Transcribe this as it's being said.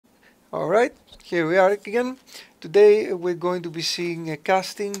Alright, here we are again. Today we're going to be seeing a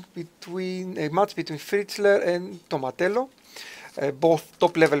casting between a match between Fritzler and Tomatello, both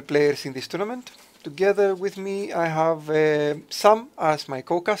top level players in this tournament. Together with me I have Sam as my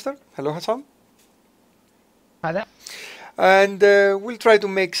co-caster. Hello Sam. Hi there. And we'll try to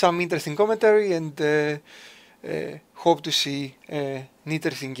make some interesting commentary and hope to see an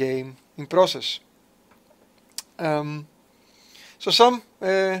interesting game in process. So Sam,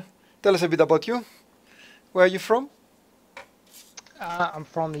 tell us a bit about you. Where are you from? I'm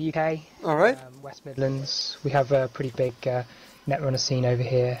from the UK. All right. West Midlands. We have a pretty big netrunner scene over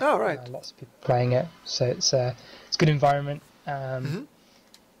here. All right. Lots of people playing it, so it's a good environment. They're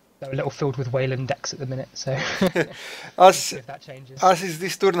a little filled with Wayland decks at the minute, so as if that changes. As is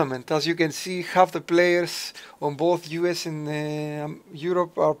this tournament, as you can see, half the players on both US and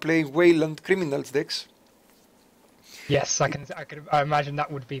Europe are playing Wayland Criminals decks. Yes, I imagine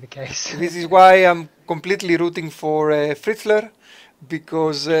that would be the case. This is why I'm completely rooting for Fritzler,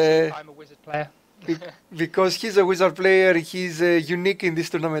 because I'm a wizard player. because he's a wizard player. He's unique in this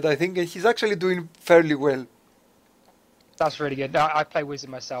tournament, I think, and he's actually doing fairly well. That's really good. I play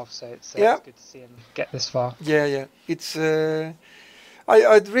wizard myself, so it's good to see him get this far. Yeah. It's I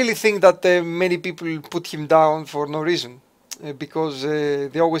really think that many people put him down for no reason. Because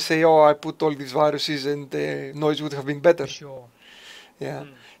they always say, "Oh, I put all these viruses, and noise would have been better." For sure. Yeah.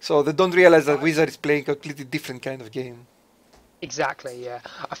 So they don't realize that Wizard is playing a completely different kind of game. Exactly. Yeah.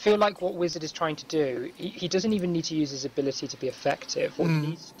 I feel like what Wizard is trying to do, he doesn't even need to use his ability to be effective. What he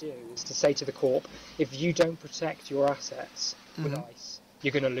needs to do is to say to the corp, if you don't protect your assets with ice,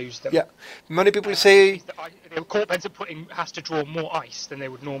 you're going to lose them. Yeah. Many people say the corp ends up has to draw more ice than they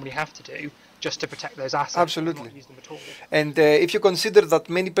would normally have to do, just to protect those assets. Absolutely. And not use them at all. And if you consider that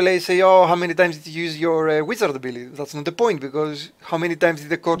many players say, "Oh, how many times did you use your wizard ability?" That's not the point, because how many times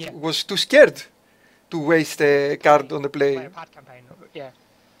did the court was too scared to waste a card on the play? Play a pad campaign. Yeah.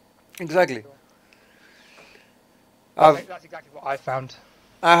 Exactly. That's exactly what I found.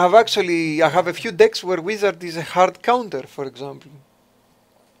 I have a few decks where wizard is a hard counter, for example,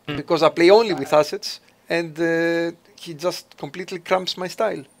 because I play only with assets, and he just completely cramps my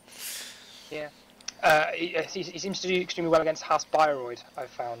style. Yeah. He seems to do extremely well against House Bioroid, I've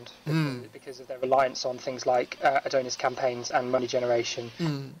found, because of their reliance on things like Adonis campaigns and money generation.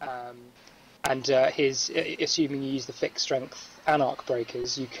 And assuming you use the fixed strength Anarch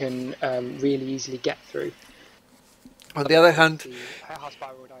breakers, you can really easily get through. On the other hand,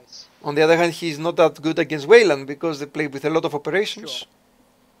 he's not that good against Wayland, because they play with a lot of operations. Sure.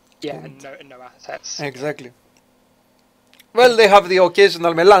 Yeah, and no assets. Exactly. Well, they have the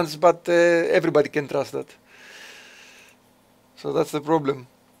occasional melans, but everybody can trust that. So that's the problem.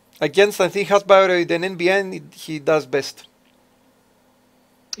 Against, I think, Hasbauer and NBN, he does best.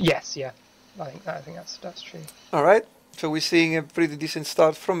 Yes, yeah. I think that's true. All right. So we're seeing a pretty decent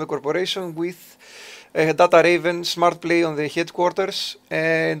start from the corporation with Data Raven, smart play on the headquarters,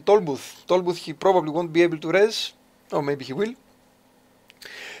 and Tollbooth. Tollbooth, he probably won't be able to res, or maybe he will.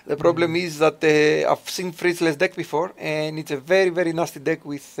 The problem is that I've seen Fritzler's deck before, and it's a very, very nasty deck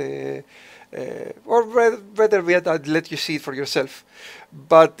with, or rather yet, I'd let you see it for yourself.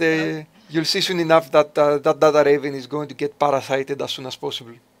 But you'll see soon enough that that Data Raven is going to get parasited as soon as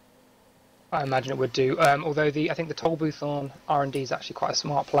possible. I imagine it would do. Although I think the Tollbooth on R&D is actually quite a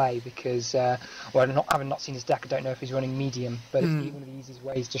smart play, because, having not seen his deck, I don't know if he's running medium, but one of the easiest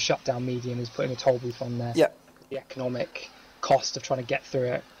ways to shut down medium is putting a Tollbooth on there. Yeah. The economic cost of trying to get through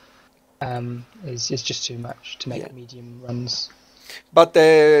it is just too much to make medium runs. But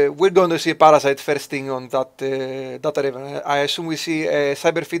we're going to see a Parasite first thing on that Data Raven. I assume we see a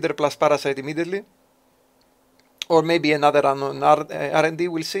Cyber Feeder plus Parasite immediately. Or maybe another run on R&D,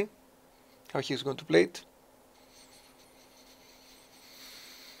 we'll see how he's going to play it.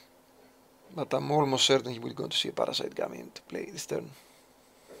 But I'm almost certain we're going to see a Parasite coming into play this turn.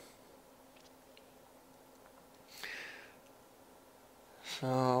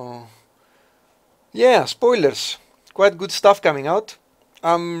 So, yeah, spoilers. Quite good stuff coming out.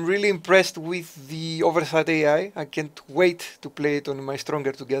 I'm really impressed with the Oversight AI. I can't wait to play it on my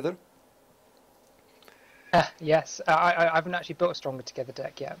Stronger Together. Yes, I haven't actually built a Stronger Together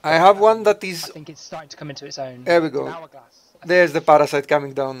deck yet. I have one that is... I think it's starting to come into its own. There we go. There's the Parasite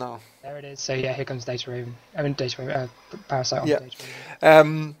coming down now. There it is. So yeah, here comes Data Raven. I mean, Parasite on Data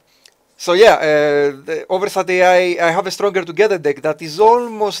Raven. So yeah, the Oversight AI, I have a Stronger Together deck that is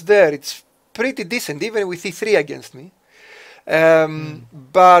almost there. It's pretty decent, even with E3 against me.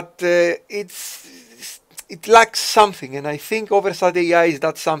 But it lacks something, and I think Oversight AI is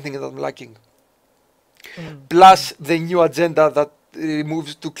that something that I'm lacking. Plus the new agenda that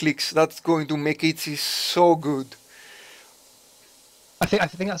removes 2 clicks. That's going to make Itzy so good. I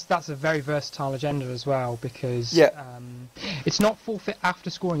think that's a very versatile agenda as well, because Yeah. it's not forfeit after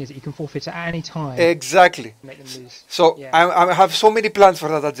scoring, is it? You can forfeit at any time. Exactly. Make them lose. So Yeah. I have so many plans for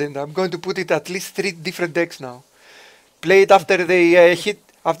that agenda. I'm going to put it at least 3 different decks now. Play it after they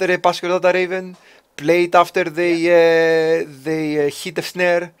after they pass your Data Raven. Play it after they hit a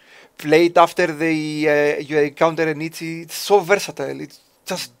snare. Play it after you encounter an Itchy. It's so versatile. It's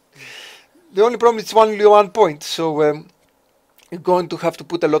just the only problem is it's only 1 point. So you're going to have to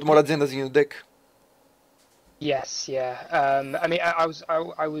put a lot more agendas in your deck. Yes, yeah. I mean, I was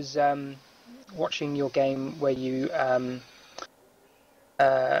watching your game where you were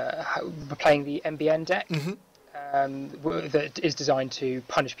playing the MBN deck. That is designed to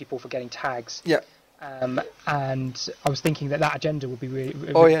punish people for getting tags. Yeah. And I was thinking that agenda would be really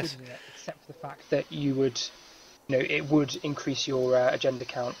yes. good in it, except for the fact that it would increase your agenda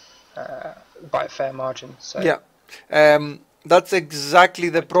count by a fair margin. So yeah, that's exactly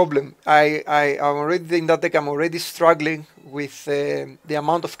the problem. I'm already in that deck. I'm already struggling with the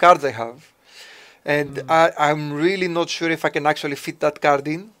amount of cards I have, and I'm really not sure if I can actually fit that card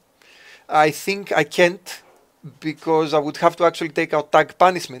in. I think I can't, because I would have to actually take out tag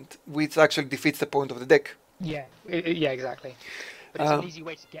punishment, which actually defeats the point of the deck. Yeah, exactly. But it's an easy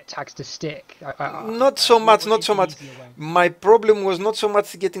way to get tags to stick. Not so much. My problem was not so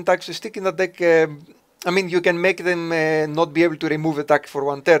much getting tags to stick in the deck. I mean, you can make them not be able to remove a tag for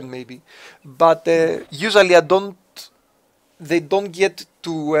 1 turn, maybe. But usually they don't get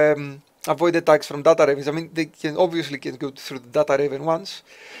to avoid attacks from Data Ravens. I mean, they can obviously go through the Data Raven once.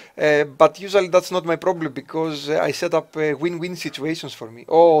 But usually that's not my problem, because I set up win-win situations for me.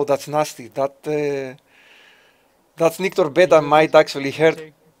 Oh, that's nasty. That Nictor Beta might actually hurt.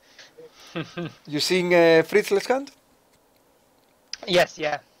 You seeing Fritzler's hand? Yes,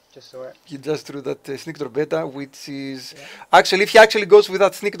 yeah. Just saw it. He just threw that Sneakdot Beta, which is... Actually, if he actually goes with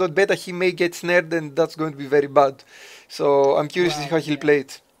that Sneakdot Beta, he may get snared, and that's going to be very bad. So I'm curious to see how he'll play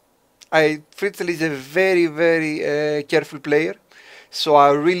it. Fritzl is a very, very careful player, so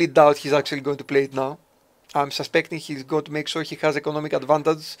I really doubt he's actually going to play it now. I'm suspecting he's going to make sure he has economic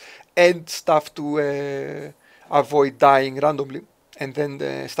advantage and stuff to avoid dying randomly, and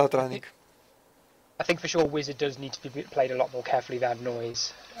then start running. I think for sure Wizard does need to be played a lot more carefully than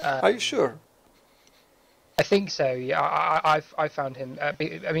Noise. Are you sure? I think so. Yeah, I found him.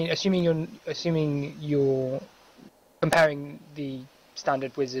 I mean, assuming you're comparing the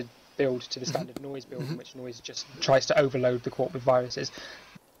standard Wizard build to the standard Noise build, in which Noise just tries to overload the court with viruses.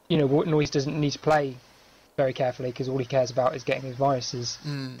 Noise doesn't need to play very carefully, because all he cares about is getting his viruses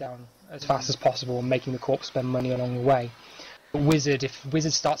down as fast as possible and making the corp spend money along the way. But Wizard, if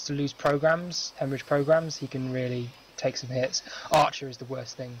Wizard starts to lose hemorrhage programs, he can really take some hits. Archer is the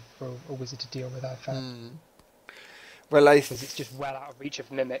worst thing for a Wizard to deal with, I've found. Well, because it's just well out of reach of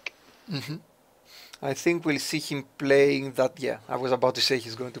Mimic. I think we'll see him playing that. Yeah, I was about to say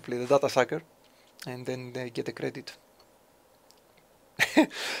he's going to play the Data Sucker, and then get the credit.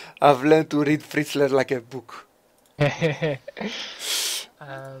 I've learned to read Fritzler like a book.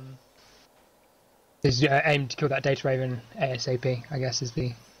 Is aim to kill that Data Raven ASAP, I guess, is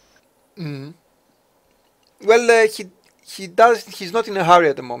the... Well, he does. He's not in a hurry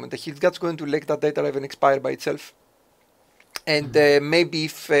at the moment. He's just going to let that Data Raven expire by itself. And maybe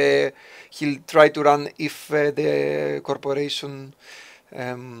if he'll try to run if the corporation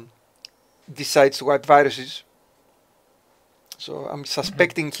decides to wipe viruses. So I'm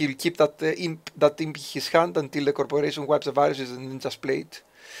suspecting he'll keep that imp in his hand until the corporation wipes the viruses, and then just play it.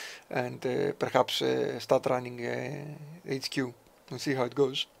 And perhaps start running HQ and see how it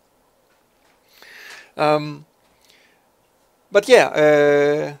goes. But yeah,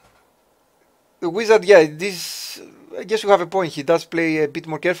 the Wizard, I guess you have a point. He does play a bit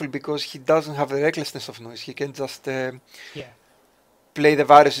more careful because he doesn't have the recklessness of Noise. He can just play the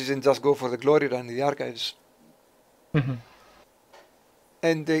viruses and just go for the glory run in the archives.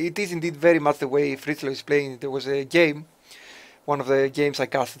 And it is indeed very much the way Fritzler is playing. There was a game, one of the games I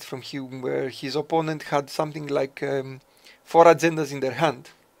casted from him, where his opponent had something like 4 agendas in their hand,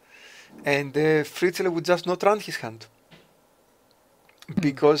 and Fritzler would just not run his hand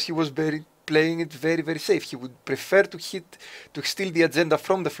because he was playing it very, very safe. He would prefer to steal the agenda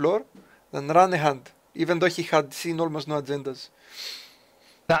from the floor than run a hand, even though he had seen almost no agendas.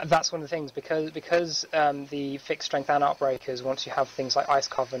 That's one of the things, because the fixed strength and outbreakers, once you have things like Ice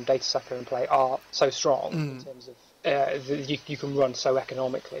Cover and Data Sucker in play, are so strong in terms of you can run so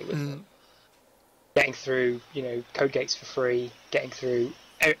economically with them. Getting through, code gates for free, getting through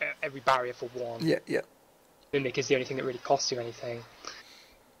every barrier for 1. Yeah. Mimic is the only thing that really costs you anything.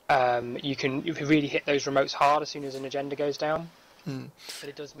 You can really hit those remotes hard as soon as an agenda goes down. But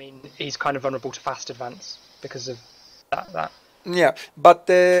it does mean he's kind of vulnerable to fast advance because of that. Yeah, but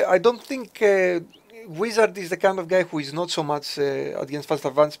I don't think Wizard is the kind of guy who is not so much against fast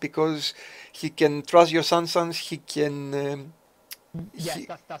advance, because he can trust your Sansans. He can. Yes,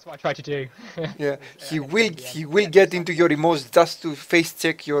 that's what I try to do. Yeah, he will get into your remotes just to face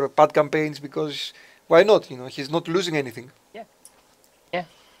check your pad campaigns, because why not? He's not losing anything. Yeah.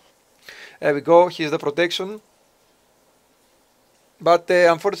 There we go. Here's the protection. But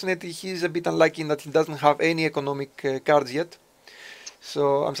unfortunately, he's a bit unlucky in that he doesn't have any economic cards yet.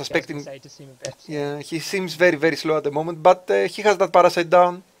 So I'm suspecting. Yeah, he seems very, very slow at the moment. But he has that parasite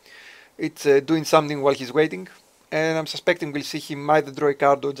down. It's doing something while he's waiting. And I'm suspecting we'll see him either draw a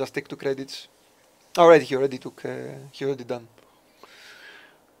card or just take 2 credits. Already, he already took. He already done.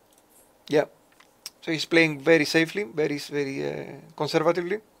 Yeah. So he's playing very safely, very, very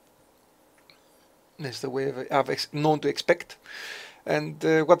conservatively. That's the way I've known to expect. And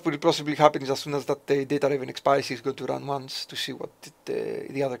what will possibly happen is, as soon as that data raven expires, he's going to run once to see what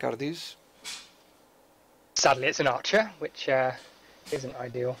the other card is. Sadly, it's an archer, which isn't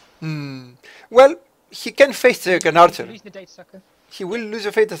ideal. Well, he can face check an archer. Lose the data sucker. He will lose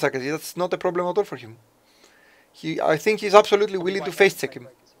a data sucker. That's not a problem at all for him. I think he's absolutely willing to face check him.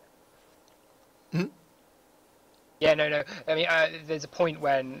 Yeah, no. I mean, there's a point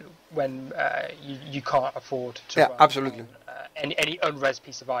when you can't afford to run absolutely. Any unres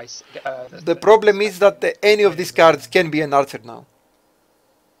piece of ice. The problem is that any of these cards can be an archer now.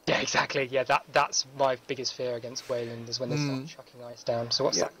 Yeah, exactly. Yeah, that's my biggest fear against Wayland, is when they start chucking ice down. So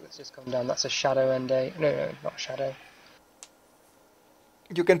what's that that's just come down? That's a shadow and a... No, not a shadow.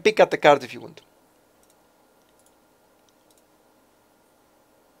 You can pick at the cards if you want.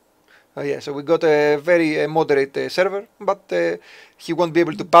 Yeah, so we got a very moderate server, but he won't be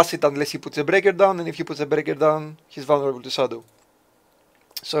able to pass it unless he puts a breaker down, and if he puts a breaker down, he's vulnerable to shadow.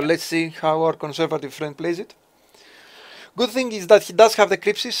 So let's see how our conservative friend plays it. Good thing is that he does have the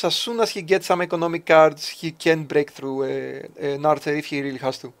Crypsis. As soon as he gets some economic cards, he can break through an archer if he really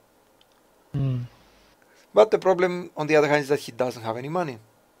has to. But the problem, on the other hand, is that he doesn't have any money.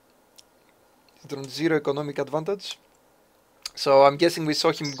 He's drawn 0 economic advantage. So I'm guessing we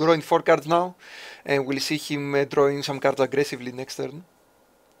saw him drawing 4 cards now, and we'll see him drawing some cards aggressively next turn.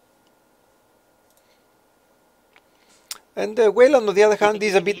 And Wayland, on the other hand,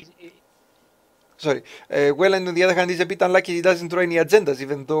 is a bit... Sorry, Wayland, on the other hand, is a bit unlucky. He doesn't draw any agendas,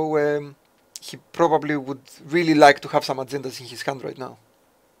 even though he probably would really like to have some agendas in his hand right now.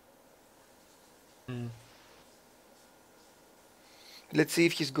 Let's see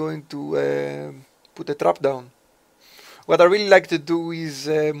if he's going to put a trap down. What I really like to do is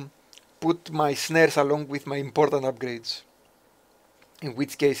put my snares along with my important upgrades. In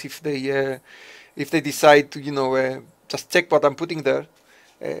which case, if they decide to, just check what I'm putting there,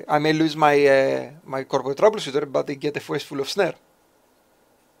 I may lose my my corporate troubleshooter, but they get a forest full of snare.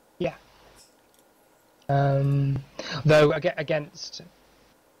 Yeah. Though against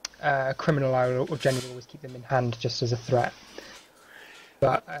criminal, I will generally always keep them in hand just as a threat.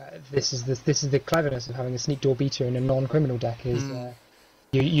 But this is the cleverness of having a sneak door beater in a non-criminal deck, is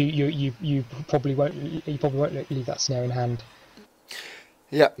you probably won't leave that snare in hand.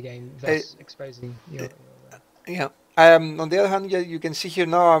 Yeah. The game, thus exposing your Yeah. On the other hand, you can see here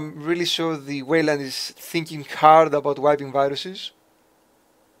now, I'm really sure the Wayland is thinking hard about wiping viruses,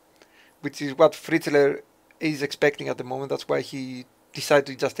 which is what Fritzler is expecting at the moment. That's why he decided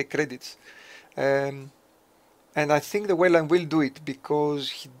to just take credits. And I think the Wayland will do it, because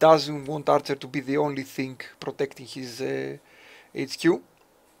he doesn't want Archer to be the only thing protecting his HQ.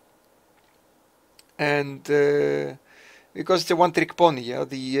 And because it's a one-trick pony, yeah,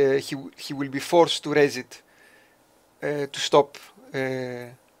 he will be forced to raise it to stop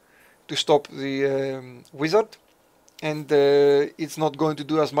the wizard, and it's not going to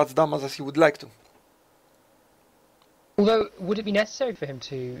do as much damage as he would like to. Although, would it be necessary for him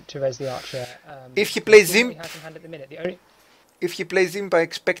to raise the archer? If he plays Imp, if he plays Imp, I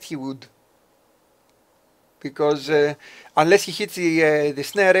expect he would, because unless he hits the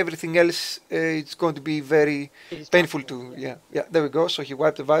snare, everything else it's going to be very painful to. Yeah, there we go. So he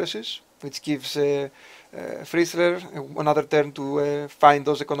wiped the viruses, which gives Frizzler another turn to find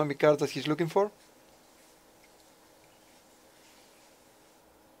those economic cards that he's looking for.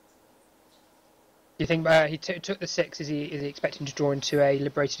 Do you think he took the 6? Is he expecting to draw into a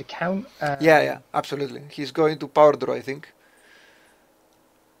liberated account? Yeah, absolutely. He's going to power draw, I think.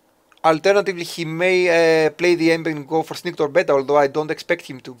 Alternatively, he may play the aim and go for sneaked or beta, although I don't expect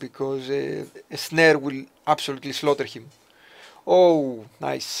him to because a snare will absolutely slaughter him. Oh,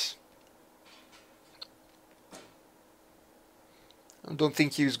 nice. I don't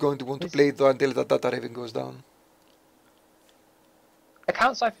think he's going to want to play it though until that data raven goes down.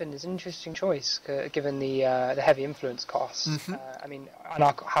 Account Siphon is an interesting choice given the heavy influence costs. I mean,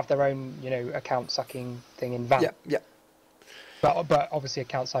 Anarch have their own, account sucking thing in VAN. Yeah. But obviously,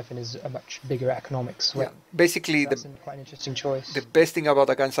 Account Siphon is a much bigger economic swing. Yeah. Basically, that's quite an interesting choice. The best thing about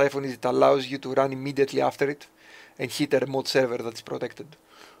Account Siphon is it allows you to run immediately after it and hit a remote server that's protected.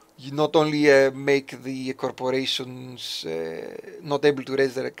 You not only make the corporations not able to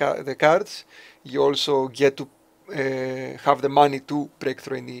raise the cards, you also get to have the money to break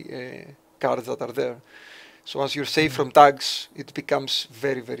through any cards that are there. So once you're safe from tags, it becomes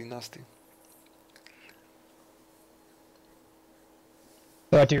very, very nasty.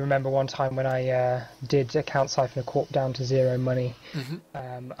 I do remember one time when I did Account Siphon a corp down to 0 money.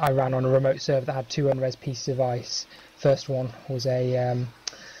 I ran on a remote server that had 2 unres pieces of ice. First one was a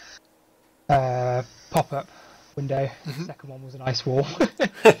pop-up window. Second one was an ice wall.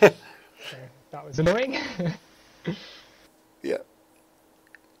 So that was annoying. Yeah.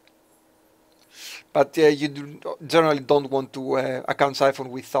 But you generally don't want to Account Siphon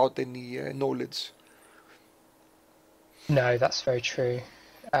without any knowledge. No, that's very true.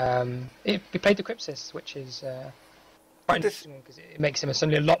 We played the Crypsis, which is quite interesting because it makes him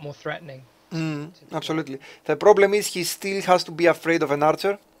suddenly a lot more threatening. Absolutely. The problem is he still has to be afraid of an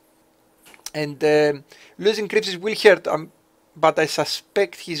archer. And losing Crypsis will hurt, but I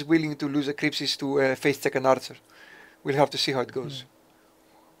suspect he's willing to lose a Crypsis to face check an archer. We'll have to see how it goes.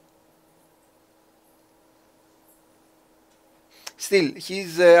 Still,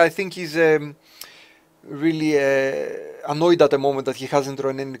 I think he's really annoyed at the moment that he hasn't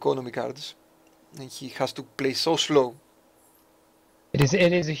run any economy cards. And he has to play so slow. It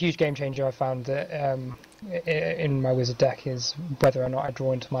is a huge game changer. I found that in my wizard deck is whether or not I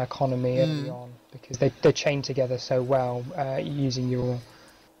draw into my economy early on, because they chain together so well, using your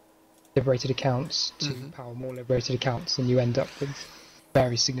liberated accounts to power more liberated accounts, and you end up with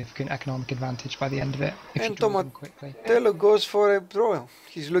very significant economic advantage by the end of it if you draw them quickly. Tomatello goes for a draw.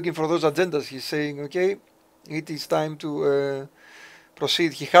 He's looking for those agendas. He's saying, okay, it is time to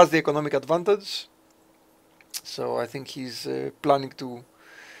proceed. He has the economic advantage. So I think he's planning to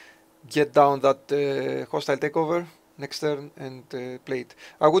get down that hostile takeover next turn and play it.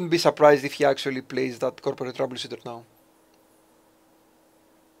 I wouldn't be surprised if he actually plays that corporate troubleshooter now.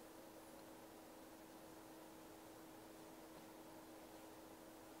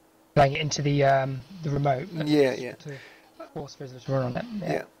 Playing it into the remote. Yeah. To force frizzler to run on it.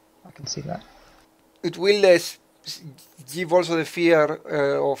 Yeah, I can see that. It will give also the fear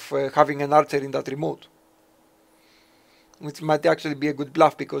of having an archer in that remote, which might actually be a good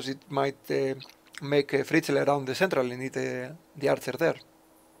bluff because it might make a frizzler around the central and hit the archer there.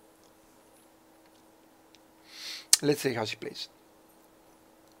 Let's see how she plays.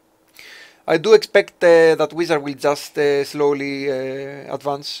 I do expect that wizard will just slowly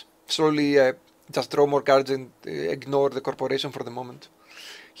advance, slowly just draw more cards and ignore the corporation for the moment.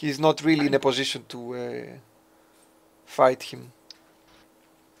 He's not really in a position to fight him.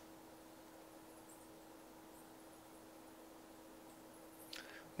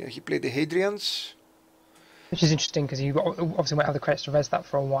 Yeah, he played the Hadrians. Which is interesting because you obviously won't have the credits to res that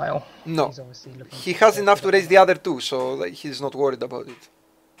for a while. No, he's obviously he has enough to raise the other two, so he's not worried about it.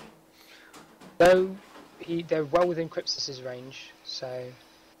 Though they're well within Crypsis' range, so...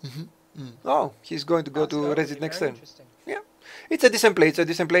 Oh, he's going to go to raise it next turn. Yeah, it's a decent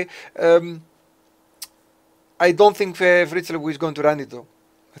play, I don't think Fritzl is going to run it though.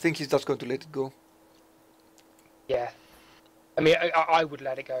 I think he's just going to let it go. Yeah. I mean, I would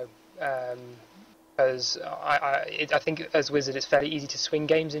let it go. Because I think as Wizard it's fairly easy to swing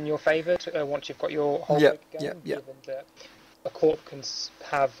games in your favour once you've got your whole book going, given that a corp can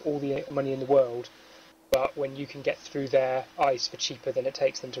have all the money in the world, but when you can get through their ice for cheaper than it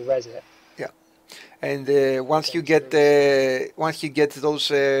takes them to res it. Yeah, and once you get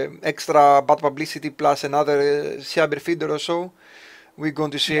those extra bad publicity plus another cyber feeder or so, we're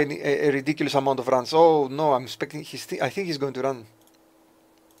going to see a ridiculous amount of runs. Oh no, I'm expecting I think he's going to run.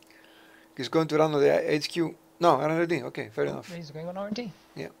 He's going to run on the HQ. No, R&D. Okay, fair enough. He's going on R&D.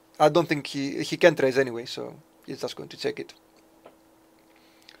 Yeah, I don't think he can't raise anyway, so he's just going to check it.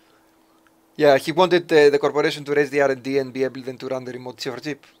 Yeah, he wanted the corporation to raise the R&D and be able then to run the remote cipher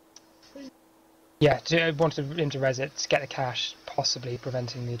chip. Yeah, wanted him to res it to get the cash, possibly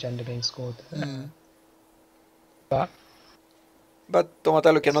preventing the agenda being scored. But But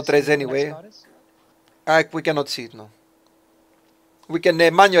Tomatello cannot raise anyway. We cannot see it, no. We can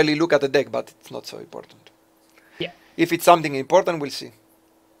manually look at the deck, but it's not so important. Yeah. If it's something important, we'll see.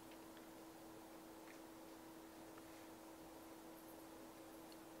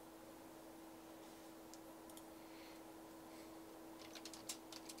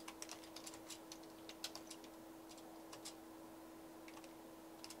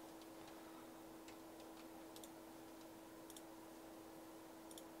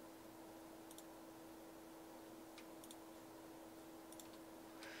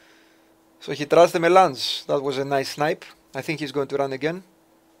 So he trusts the melange. That was a nice snipe. I think he's going to run again.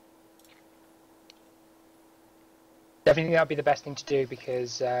 Definitely think that would be the best thing to do,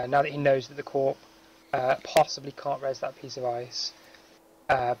 because now that he knows that the Corp possibly can't res that piece of ice,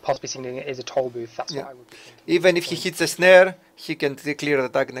 possibly thinking it is a toll booth, that's what I would be thinking. Even if he hits a snare, he can clear the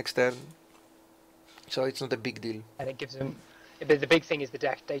attack next turn. So it's not a big deal. And it gives him... The big thing is the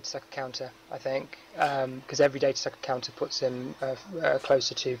data sucker counter, I think, because every data sucker counter puts him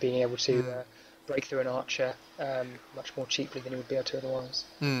closer to being able to break through an archer much more cheaply than he would be able to otherwise.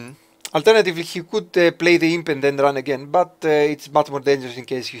 Alternatively, he could play the imp and then run again, but it's much more dangerous in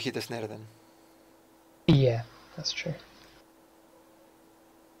case you hit a snare then. Yeah, that's true.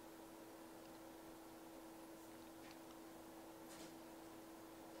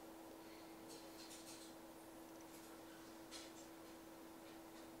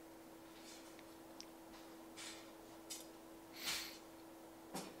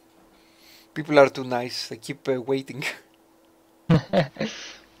 People are too nice, they keep waiting.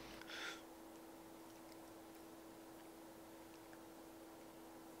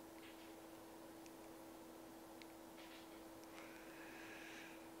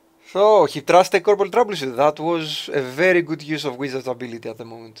 So, he trusted Corporal Troubleshooter. That was a very good use of Wizard's ability at the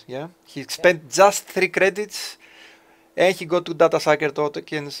moment, yeah? He spent just 3 credits, and he got 2 data sucker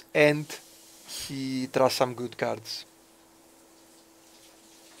tokens, and he trusts some good cards.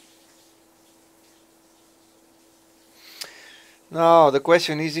 Now, the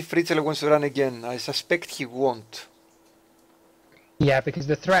question is if Fritzl wants to run again. I suspect he won't. Yeah, because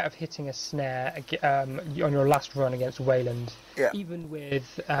the threat of hitting a snare on your last run against Wayland, even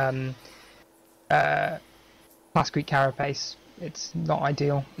with Class Greek Carapace, it's not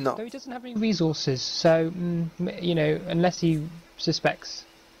ideal. No. Though he doesn't have any resources, so, you know, unless he suspects.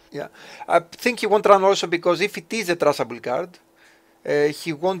 Yeah, I think he won't run also because if it is a trustable card,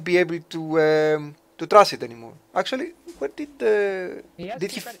 he won't be able to trust it anymore. Actually, where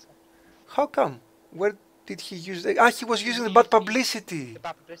did he? How come? Where did he use? He was using the bad publicity. The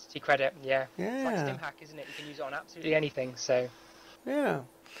bad publicity credit, yeah. Yeah. It's like Stim Hack, isn't it? You can use it on absolutely anything. So. Yeah.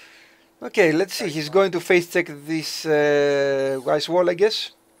 Okay, let's see. He's going to face check this ice wall, I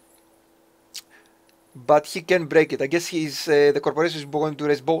guess. But he can break it. I guess the corporation is going to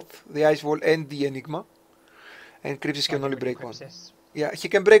raise both the ice wall and the enigma, and Crypsis can only break one. Yeah, he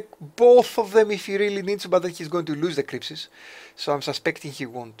can break both of them if he really needs to, but then he's going to lose the Crypsis. So I'm suspecting he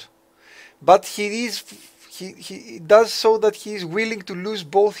won't. But he does so that he is willing to lose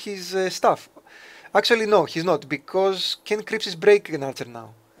both his stuff. Actually, no, he's not, because can Crypsis break an archer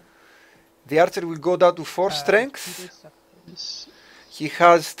now? The archer will go down to 4 strength. He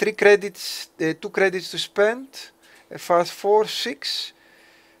has 3 credits, 2 credits to spend. Fast 4, 6.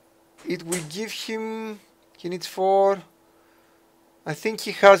 It will give him. He needs 4. I think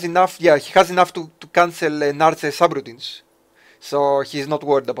he has enough. Yeah, he has enough to cancel an archer subroutines. So he's not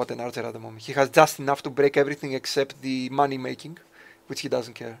worried about an archer at the moment. He has just enough to break everything except the money making, which he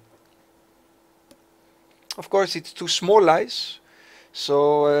doesn't care. Of course, it's 2 small eyes,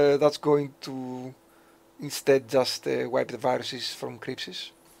 so that's going to instead just wipe the viruses from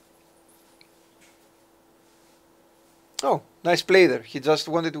Crypsis. Oh, nice play there. He just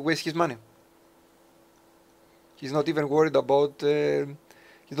wanted to waste his money. He's not even worried about...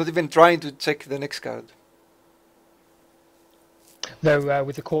 he's not even trying to check the next card. Though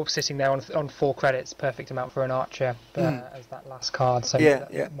with the corpse sitting there on 4 credits, perfect amount for an archer as that last card. So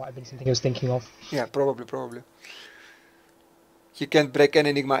that might have been something he was thinking of. Yeah, probably. He can't break an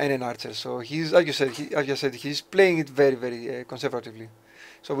enigma and an archer, so he's, as you said, he's playing it very, very conservatively.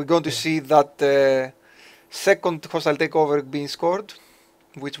 So we're going to see that second hostile takeover being scored,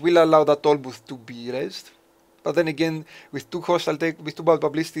 which will allow that toll booth to be raised. But then again, with 2 with 2 bad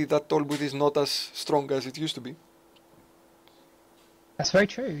publicity, that toll booth is not as strong as it used to be. That's very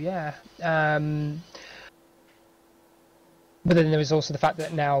true, yeah. But then there was also the fact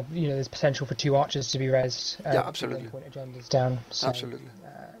that now, you know, there's potential for 2 archers to be rezzed. Yeah, absolutely. Point agenda's down. So, absolutely.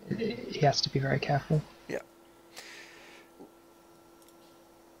 He has to be very careful. Yeah.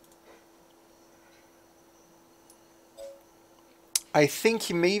 I think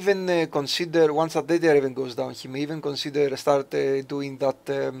he may even consider, once that data raven goes down, he may even consider start doing that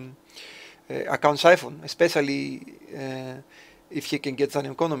account siphon, especially if he can get an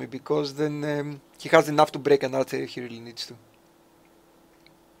economy, because then he has enough to break an archer if he really needs to.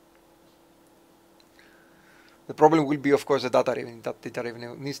 The problem will be, of course, the data raven. That data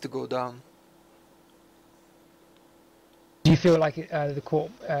raven needs to go down. Do you feel like the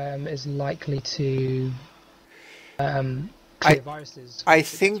corp is likely to clear viruses? I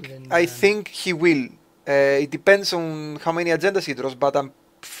think he will. It depends on how many agendas he draws, but I'm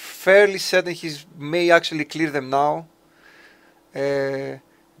fairly certain he may actually clear them now,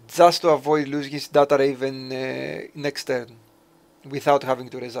 just to avoid losing his data raven next turn without having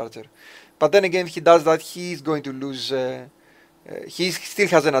to raise archer. But then again, if he does that, he's going to lose. He still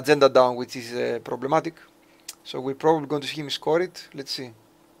has an agenda down, which is problematic. So we're probably going to see him score it. Let's see.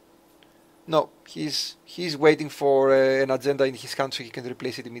 No, he's waiting for an agenda in his hand so he can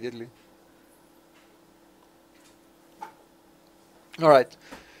replace it immediately. All right.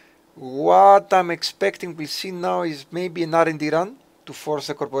 What I'm expecting we'll see now is maybe an R&D run to force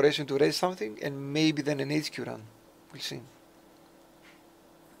the corporation to raise something, and maybe then an HQ run. We'll see.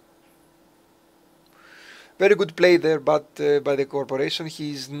 Very good play there, but by the corporation,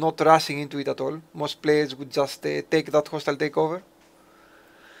 he's not rushing into it at all. Most players would just take that hostile takeover.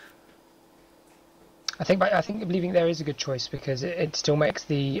 I think believing there is a good choice, because it still makes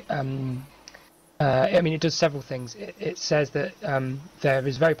the. I mean, it does several things. It says that there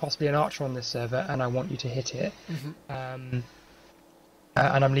is very possibly an archer on this server, and I want you to hit it. Mm-hmm.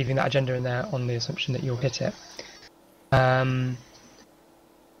 And I'm leaving that agenda in there on the assumption that you'll hit it.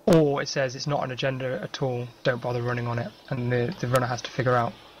 Or it says it's not an agenda at all, don't bother running on it, and the runner has to figure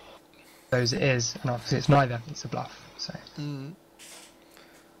out those it is, and obviously it's neither, it's a bluff. So. Mm.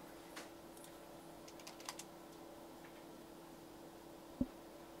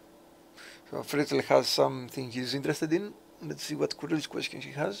 So Fritzl has something he's interested in. Let's see what curious questions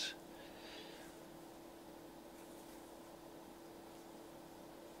he has.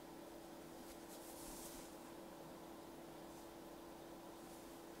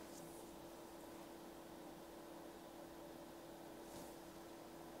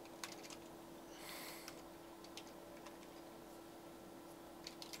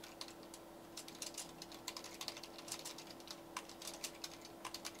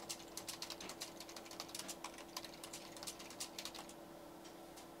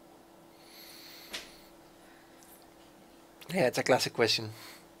 Yeah, it's a classic question.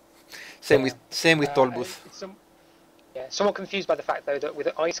 Same with Tollbooth. Somewhat confused by the fact though that with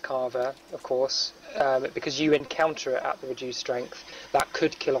an Ice Carver, of course, because you encounter it at the reduced strength, that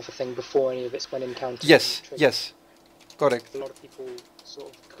could kill off a thing before any of its when encountered. Yes, yes, correct. A lot of people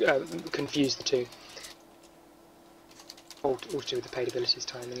sort of confuse the two. All to do with the paid abilities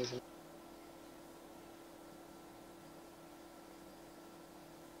timing, isn't it?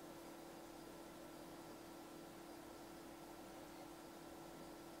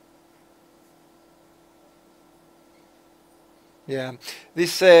 Yeah,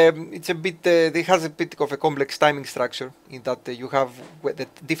 this it's a bit. It has a bit of a complex timing structure in that you have the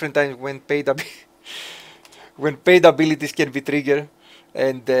different times when paid when paid abilities can be triggered,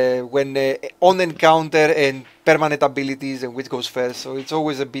 and when on encounter and permanent abilities and which goes first. So it's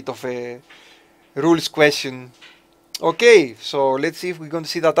always a bit of a rules question. Okay, so let's see if we're going to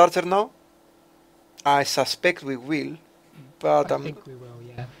see that archer now. I suspect we will, but I think we will.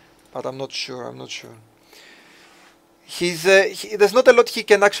 Yeah. But I'm not sure. I'm not sure. There's not a lot he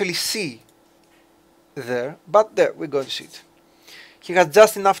can actually see there, but there, we're going to see it. He has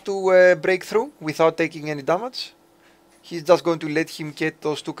just enough to break through without taking any damage. He's just going to let him get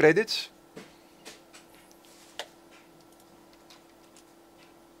those 2 credits.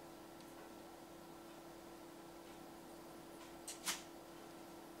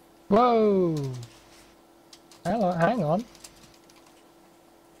 Whoa! Hello, hang on.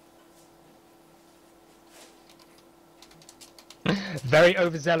 Very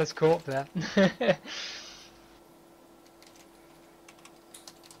overzealous corp there.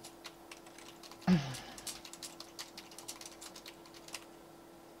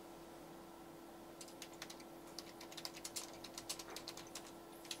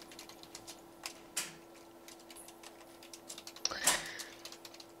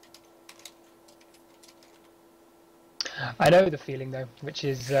 I know the feeling though, which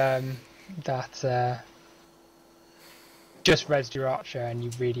is that just rezzed your archer and you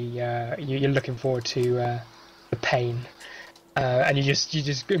really you're looking forward to the pain, and you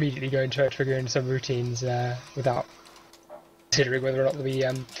just immediately go into triggering some routines without considering whether or not there'll be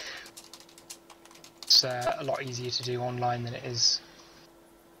it's a lot easier to do online than it is.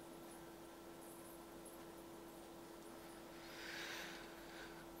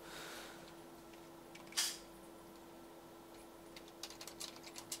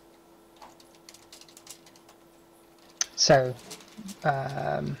 So,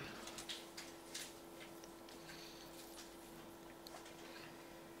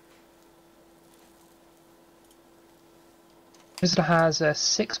 Frizzler has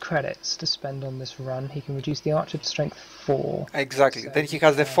 6 credits to spend on this run. He can reduce the archer to strength 4. Exactly. So Then he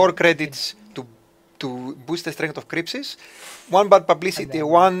has the 4 credits to boost the strength of Crypsis. One bad publicity, then,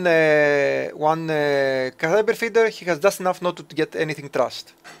 one Cyber Feeder. He has just enough not to get anything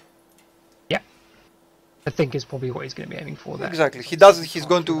trust. Yeah, I think is probably what he's going to be aiming for there. Exactly. He doesn't. He's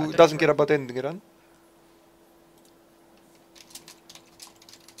going to doesn't care about anything, right?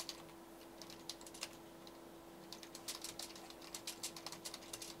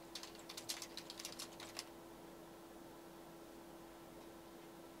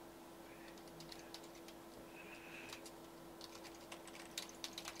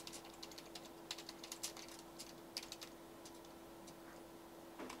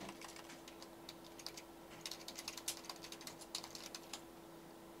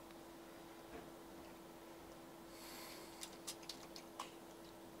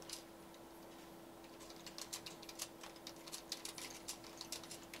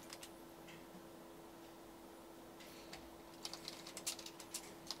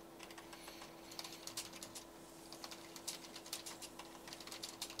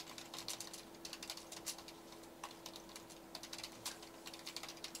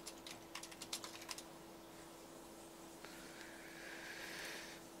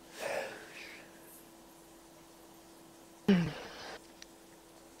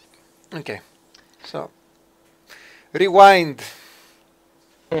 Okay, so rewind.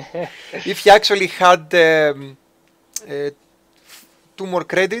 If he actually had 2 more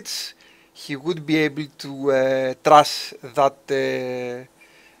credits, he would be able to trust that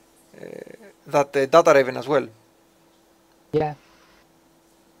data raven as well. Yeah.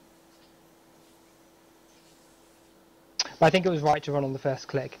 But I think it was right to run on the first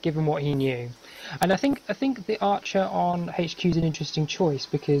click, given what he knew. And I think the Archer on HQ is an interesting choice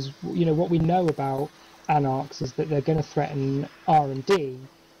because what we know about Anarchs is that they're going to threaten R&D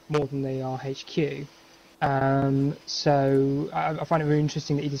more than they are HQ. So I find it very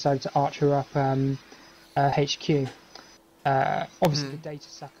interesting that he decided to Archer up HQ. Obviously, the data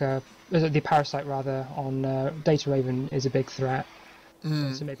sucker, the parasite rather, on Data Raven is a big threat.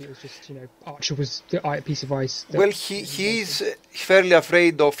 So maybe it was just, Archer was the piece of ice. Well, he is fairly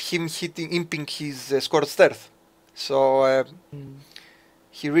afraid of him imping his Scorched Earth. So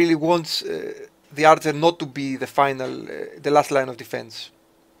he really wants the Archer not to be the last line of defense.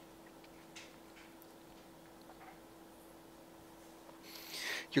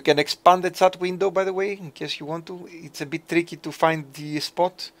 You can expand the chat window, by the way, in case you want to. It's a bit tricky to find the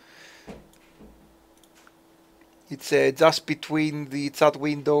spot. It's just between the chat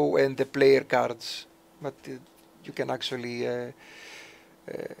window and the player cards, but you can actually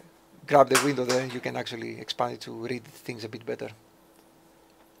grab the window there. You can actually expand it to read things a bit better.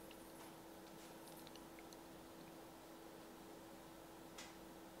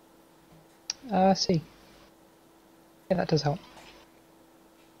 I see. Yeah, that does help.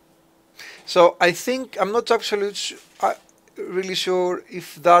 So I think I'm not actually really sure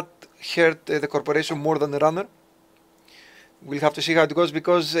if that hurt the corporation more than the runner. We'll have to see how it goes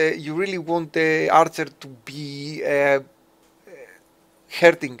because you really want the Archer to be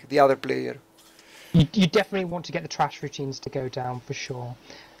hurting the other player. You definitely want to get the trash routines to go down for sure,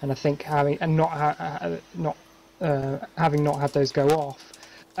 and I think having not had those go off,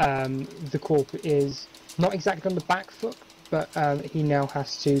 the corp is not exactly on the back foot, but he now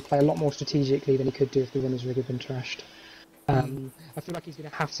has to play a lot more strategically than he could do if the runner's rig had been trashed. I feel like he's going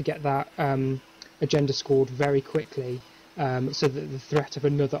to have to get that agenda scored very quickly. So that the threat of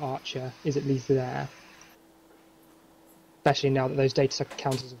another Archer is at least there. Especially now that those data sucker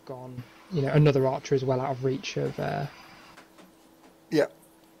counters have gone, another Archer is well out of reach of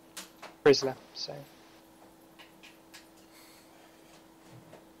Frizzler. So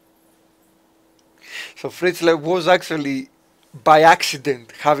Frizzler was actually by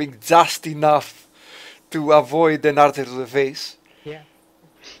accident having just enough to avoid an Archer to the face. Yeah.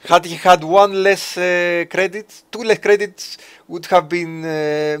 Had he had 1 less credit, 2 less credits would have been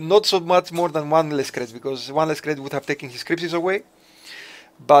not so much more than 1 less credit, because 1 less credit would have taken his Crypsis away.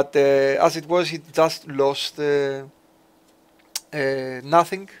 But as it was, he just lost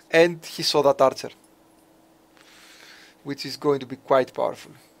nothing, and he saw that Archer, which is going to be quite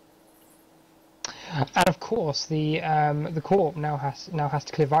powerful. And of course, the corp now has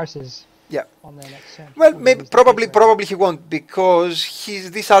to clear viruses. Yeah. On their next turn. Well, maybe probably he won't, because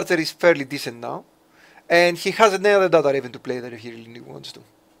this archer is fairly decent now, and he has another data raven to play there if he really wants to.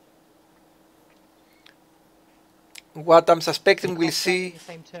 What I'm suspecting we'll see. The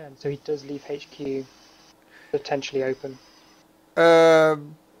same turn, so he does leave HQ potentially open.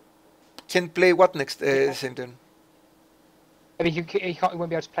 Can play what next same turn? I mean, he won't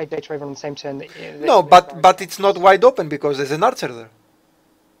be able to play Data Raven on the same turn. No, but it's not wide open because there's an archer there.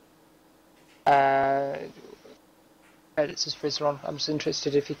 It's his frizzler on. I'm just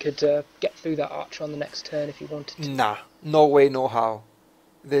interested if he could get through that archer on the next turn if he wanted to. Nah, no way, no how.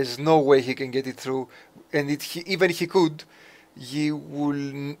 There's no way he can get it through, and even if he could, he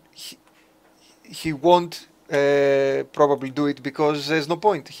won't probably do it because there's no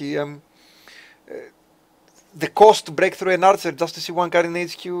point. The cost to break through an archer just to see one card in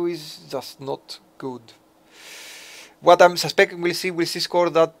HQ is just not good. What I'm suspecting we'll see score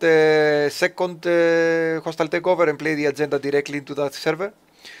that second hostile takeover and play the agenda directly into that server,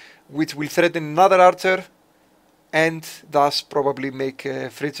 which will threaten another archer and thus probably make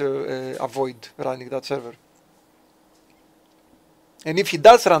Fritzer avoid running that server. And if he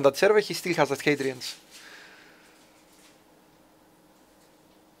does run that server, he still has that Hadrian's.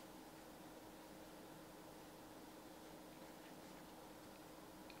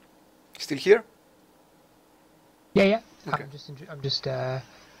 Still here? Yeah. Okay. I'm just.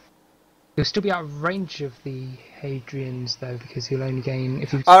 He'll still be out of range of the Hadrians though, because he'll only gain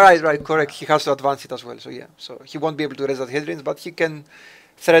if you. Right, correct. He has to advance it as well. So yeah, so he won't be able to raise that Hadrians, but he can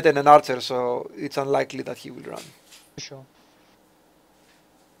threaten an archer. So it's unlikely that he will run. For sure.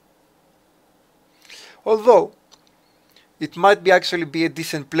 Although it might be actually be a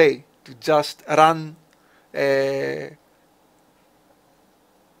decent play to just run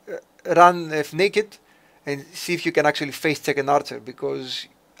naked and see if you can actually face check an archer, because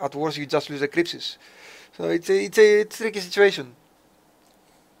at worst you just lose the Crypsis. So it's a tricky situation.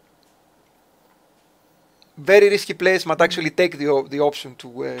 Very risky players might actually take the option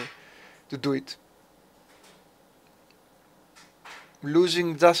to do it.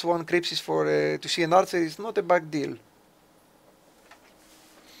 Losing just one Crypsis for to see an archer is not a bad deal.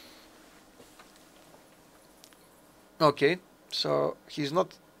 Okay, so he's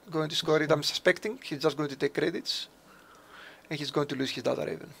not going to score it, I'm suspecting. He's just going to take credits, and he's going to lose his data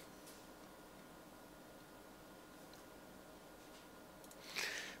raven.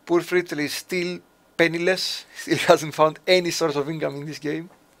 Poor Fritzl is still penniless, still hasn't found any source of income in this game.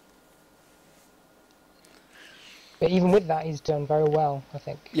 But even with that, he's done very well, I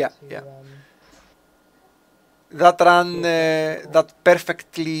think. Yeah. That run, that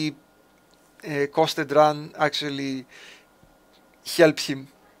perfectly costed run actually helped him.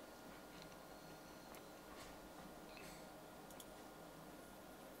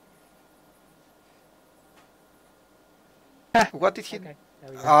 What did he do?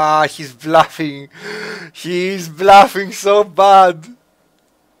 Okay, he's bluffing. He's bluffing so bad.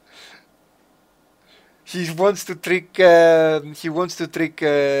 He wants to trick him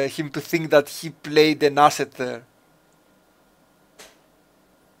to think that he played an asset there.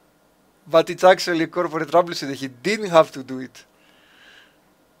 But it's actually a corporate troubleshooter. He didn't have to do it.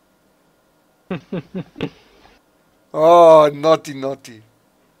 Oh, naughty, naughty.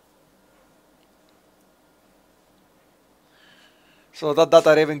 So that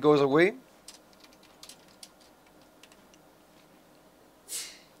data raven goes away.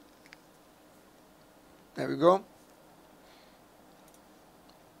 There we go.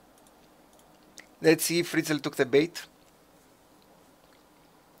 Let's see if Fritzl took the bait.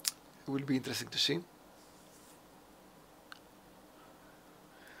 It will be interesting to see.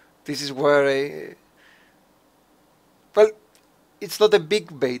 This is where well, it's not a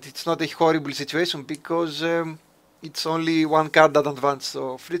big bait. It's not a horrible situation because it's only one card that advanced,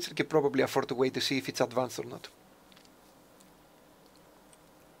 so Fritzl can probably afford to wait to see if it's advanced or not.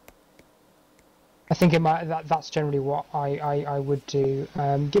 I think it might. That's generally what I would do.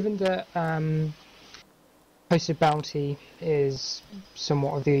 Given that Posted Bounty is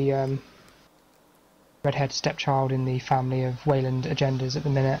somewhat of the redhead stepchild in the family of Wayland agendas at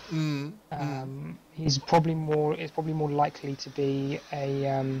the minute, he's probably more. It's probably more likely to be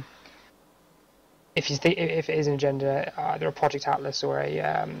a if it is an agenda, either a Project Atlas or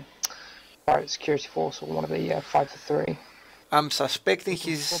a Private Security Force or one of the 5 for 3. I'm suspecting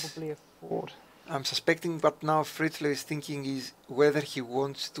he's probably afford. I'm suspecting what now Fritzl is thinking is whether he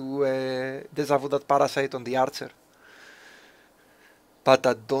wants to deja vu that parasite on the archer. But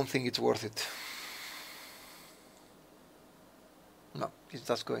I don't think it's worth it. No, he's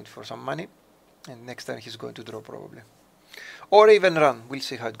just going for some money. And next time he's going to draw probably. Or even run. We'll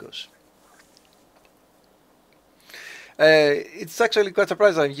see how it goes. It's actually quite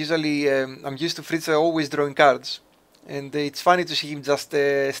surprising. I'm used to Fritz always drawing cards. And it's funny to see him just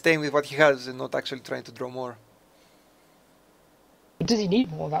staying with what he has and not actually trying to draw more. Does he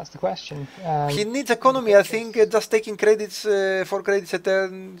need more? That's the question. He needs economy. I think just taking credits, 4 credits a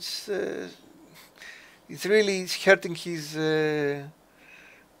turn, it's really hurting his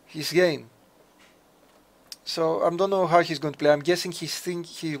game. So I don't know how he's going to play. I'm guessing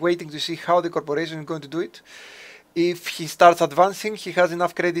he's waiting to see how the corporation is going to do it. If he starts advancing, he has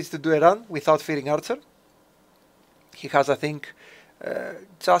enough credits to do a run without fearing Archer. He has, I think,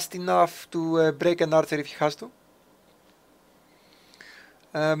 just enough to break an Archer if he has to.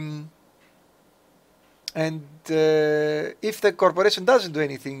 And if the corporation doesn't do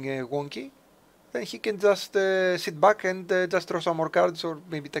anything wonky, then he can just sit back and just draw some more cards or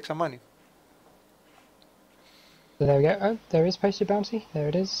maybe take some money. So there we go. Oh, there is posted bounty. There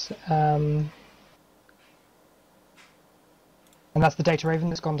it is. And that's the data raven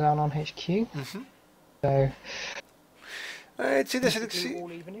that's gone down on HQ. Mm-hmm. So it's interesting to see.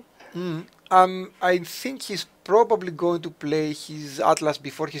 I think he's probably going to play his Atlas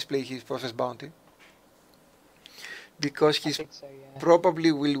before he's playing his process bounty. Because he's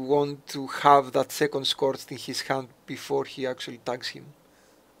probably will want to have that second Scorched in his hand before he actually tags him.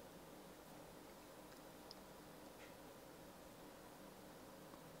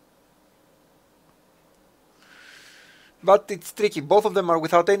 But it's tricky. Both of them are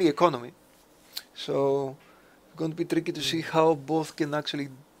without any economy. So it's going to be tricky to see how both can actually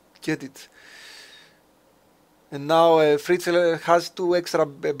get it. And now Fritzl has 2 extra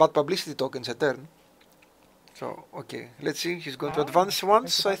bad publicity tokens a turn. So, okay, let's see. He's going to advance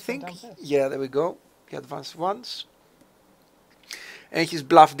once, I think. Yeah, there we go. He advanced once. And his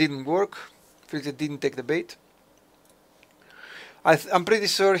bluff didn't work. Fritzl didn't take the bait. I'm pretty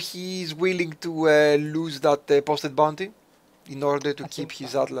sure he's willing to lose that posted bounty in order to keep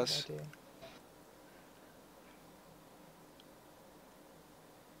his Atlas.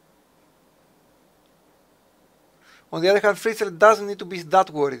 On the other hand, Fritzl doesn't need to be that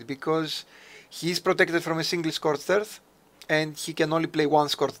worried because he is protected from a single Scorched Earth and he can only play 1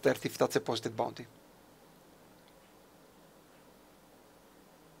 Scorched Earth if that's a posted bounty.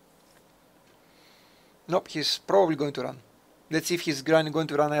 Nope, he's probably going to run. Let's see if he's going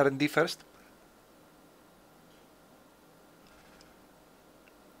to run R&D first.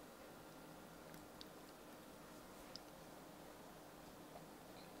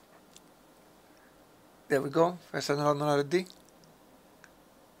 There we go, first run on R&D.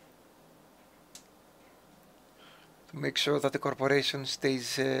 To make sure that the corporation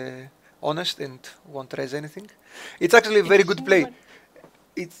stays honest and won't raise anything. It's actually a very good play.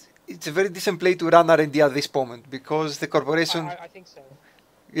 It's a very decent play to run R&D at this moment because the corporation... I think so.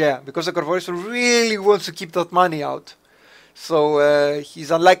 Yeah, because the corporation really wants to keep that money out. So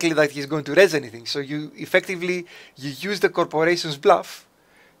he's unlikely that he's going to raise anything. So you effectively use the corporation's bluff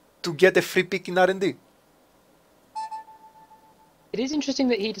to get a free pick in R&D. It is interesting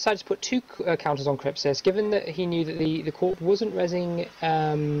that he decided to put 2 counters on Crypsis, given that he knew that the corp wasn't raising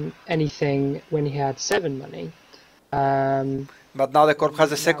anything when he had 7 money. But now the corp has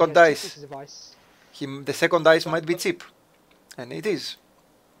the second dice. The second dice might be cheap. And it is.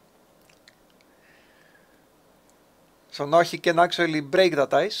 So now he can actually break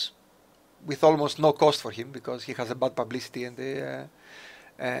that ice with almost no cost for him because he has a bad publicity and the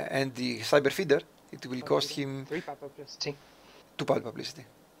cyber feeder. It will cost him 3 bad publicity. 2 bad publicity.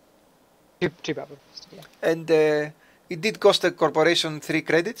 2 bad publicity, yeah. And it did cost the corporation 3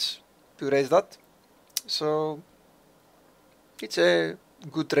 credits to raise that. So it's a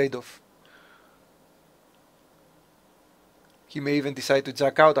good trade-off. He may even decide to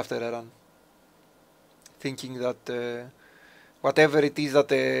jack out after a run, thinking that whatever it is that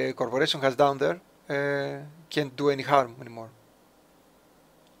the corporation has down there can't do any harm anymore.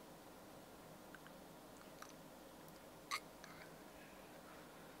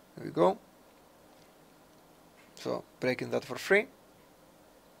 There we go. So breaking that for free,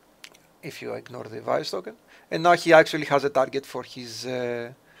 if you ignore the virus token. And now he actually has a target for his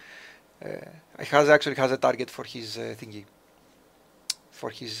actually has a target for his thingy, for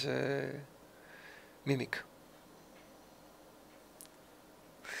his mimic.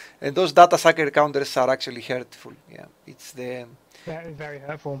 And those data sucker counters are actually hurtful. Yeah, it's the very, very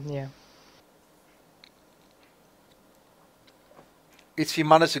hurtful. Yeah. If he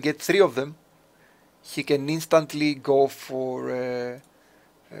manages to get 3 of them, he can instantly go for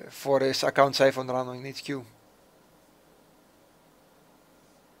his account siphon run on HQ.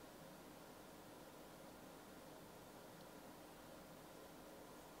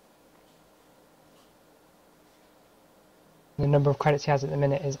 The number of credits he has at the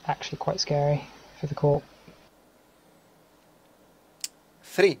minute is actually quite scary for the Corp.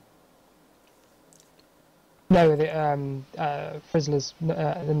 3. No, the Frizzler's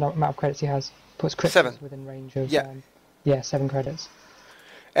the amount of credits he has puts cryptos 7. within range of 7 credits.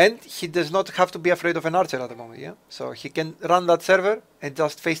 And he does not have to be afraid of an archer at the moment, yeah? So he can run that server and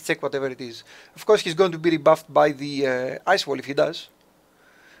just face check whatever it is. Of course, he's going to be rebuffed by the ice wall if he does.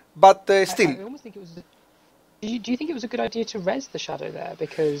 But still. I almost think it was. Do you think it was a good idea to res the shadow there?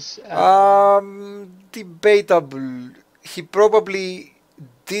 Because debatable. He probably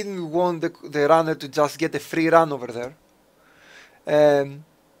didn't want the runner to just get a free run over there.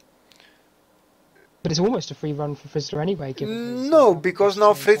 But it's almost a free run for Frizzler anyway. Given no, because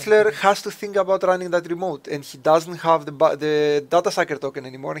now Frizzler has to think about running that remote, and he doesn't have the data sucker token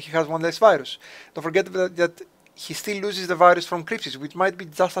anymore, and he has one less virus. Don't forget that he still loses the virus from Crypsis, which might be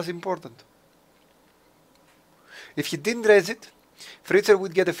just as important. If he didn't raise it, Frizzler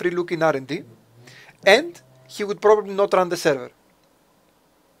would get a free look in R&D, and he would probably not run the server.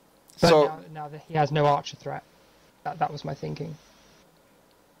 But so now that he has no archer threat, that was my thinking.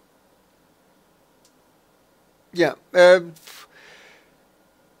 Yeah,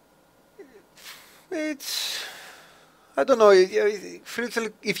 it's, I don't know,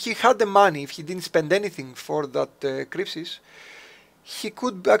 Frizzler, if he had the money, if he didn't spend anything for that Crypsis, he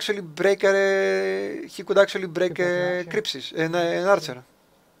could actually break a Crypsis, an archer.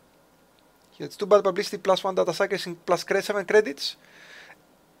 It's too bad publicity plus 1 data sucker plus 7 credits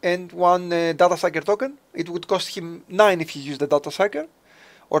and 1 data sucker token. It would cost him 9 if he used the data sucker,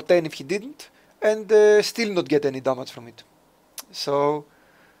 or 10 if he didn't, and still not get any damage from it. So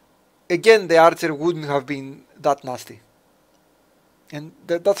again, the archer wouldn't have been that nasty. And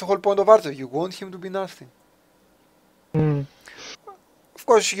that's the whole point of archer. You want him to be nasty. Mm. Of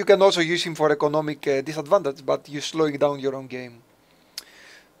course, you can also use him for economic disadvantage, but you're slowing down your own game.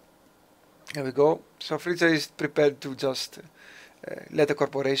 There we go. So Frizzler is prepared to just let the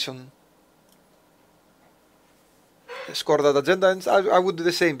corporation score that agenda, and I would do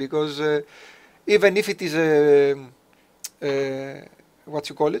the same, because even if it is what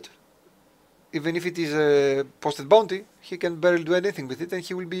you call it, even if it is a posted bounty, he can barely do anything with it, and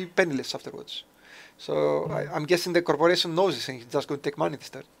he will be penniless afterwards. So I'm guessing the corporation knows this, and he's just going to take money this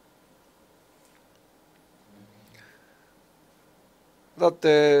turn.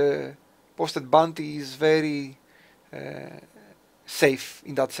 That posted bounty is very safe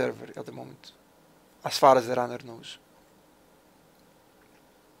in that server at the moment, as far as the runner knows.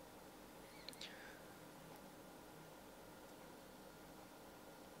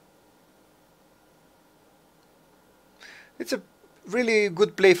 It's a really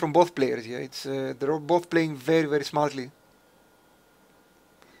good play from both players. Yeah, it's they're both playing very, very smartly.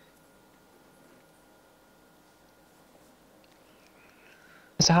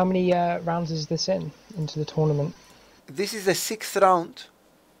 So how many rounds is this into the tournament? This is the 6th round.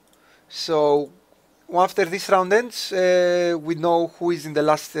 So after this round ends, we know who is in the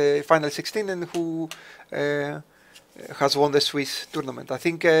last final 16 and who has won the Swiss tournament. I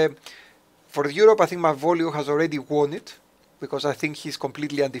think for Europe, I think Marvolio has already won it, because I think he's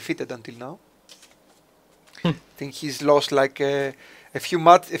completely undefeated until now. I think he's lost like a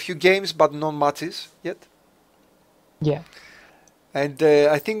few games, but no matches yet. Yeah. And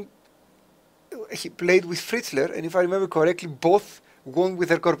I think he played with Frizzler, and if I remember correctly, both won with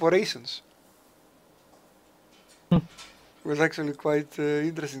their corporations. It was actually quite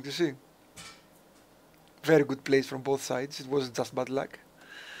interesting to see. Very good plays from both sides. It wasn't just bad luck,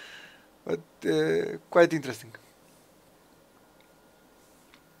 but quite interesting.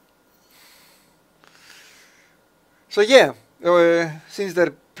 So yeah, since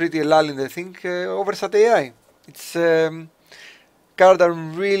they're pretty lull in the thing, Oversat AI. It's card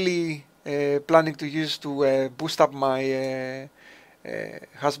I'm really planning to use to boost up my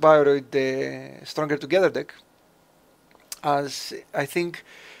Hasbioid Stronger Together deck, as I think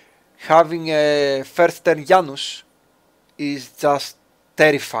having a first turn Janus is just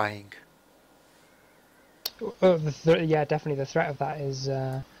terrifying. Yeah, definitely the threat of that is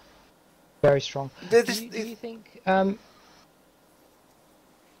very strong. Do you think?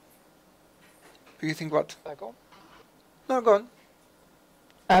 Do you think what? Go on. No, go on.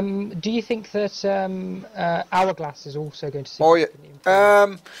 Do you think that Hourglass is also going to see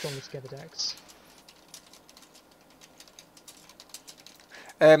Stronger Together decks?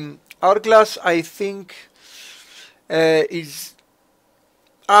 Hourglass, I think, is.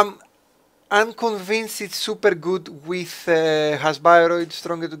 I'm convinced it's super good with Hasbioid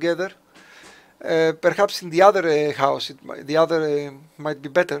Stronger Together. Perhaps in the other house, the other might be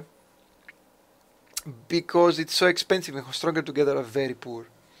better. because it's so expensive and Stronger Together are very poor.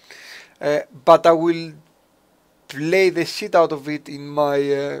 But I will play the shit out of it in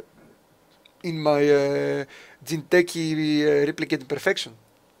my Jinteki Replicating Perfection.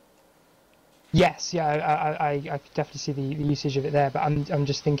 Yes, yeah, I could definitely see the usage of it there, but I'm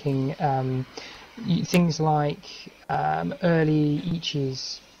just thinking things like early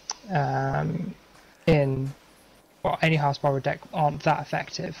Ichis in any house borrowed deck aren't that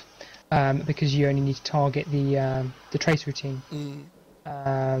effective because you only need to target the trace routine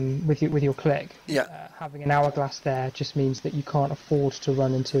with your click. Yeah. Having an hourglass there just means that you can't afford to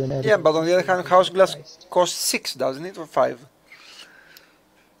run into an early. Yeah, but on the other hand, Hourglass costs 6, doesn't it, or 5?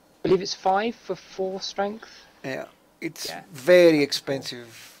 I believe it's 5 for 4 strength. Yeah, it's very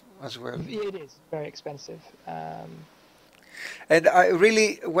expensive as well. It is very expensive. And I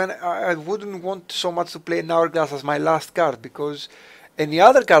really, I wouldn't want so much to play an Hourglass as my last card, because any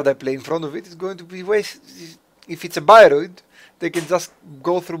other card I play in front of it is going to be waste. If it's a Bioroid, they can just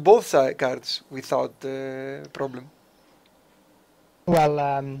go through both cards without problem. Well,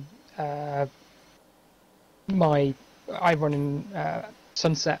 I run in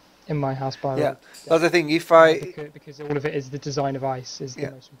Sunset in my house Bioroid. Yeah, that's the thing. Because all of it is the design of ice is the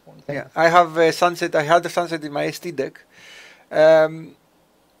most important thing. Yeah, I have a Sunset. I had the Sunset in my ST deck. Didn't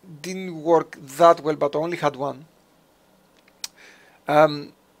work that well, but I only had one.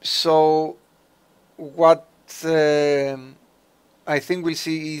 So what I think we'll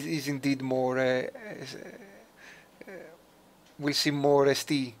see is indeed more. We'll see more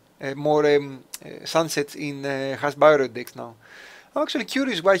ST, more Sunsets in Has Bioroid decks now. I'm actually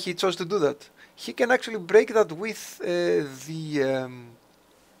curious why he chose to do that. He can actually break that with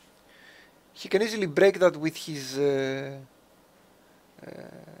he can easily break that with his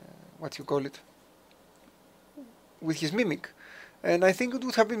what you call it, with his Mimic, and I think it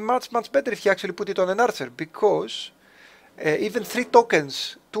would have been much better if he actually put it on an Archer, because even 3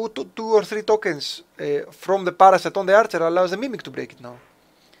 tokens, two or three tokens from the Parasite on the Archer allows the Mimic to break it now.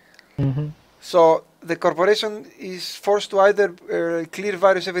 Mm-hmm. So the corporation is forced to either clear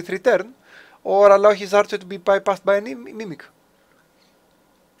Virus every 3 turn, or allow his Archer to be bypassed by a Mimic.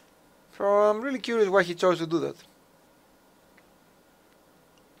 So I'm really curious why he chose to do that.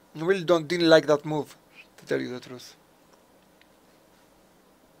 I really didn't like that move, to tell you the truth.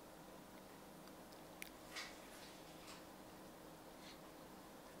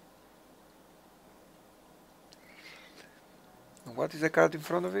 What is the card in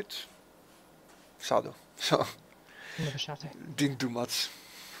front of it? Shadow. So Another shadow. Didn't do much.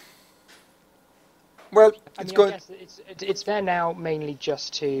 Well, I going. guess it's there now mainly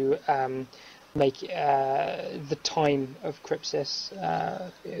just to make the time of Crypsis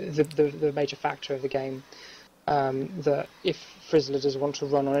the major factor of the game. That if Frizzler does want to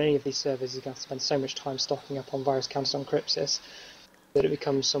run on any of these servers, he's going to spend so much time stocking up on virus counters on Crypsis that it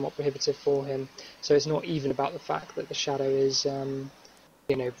becomes somewhat prohibitive for him. So it's not even about the fact that the shadow is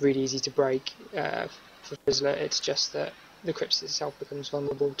really easy to break for Frizzler. It's just that the Crypsis itself becomes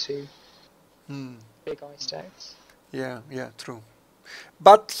vulnerable to big ice decks. Yeah, true.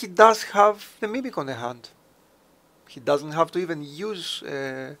 But he does have the Mimic on the hand. He doesn't have to even use.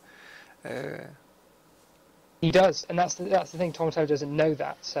 He does, and that's the thing. Tomatello doesn't know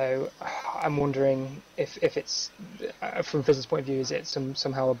that, so I'm wondering if it's from Fizz's point of view, is it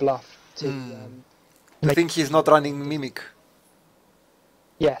somehow a bluff to? I think he's not running Mimic.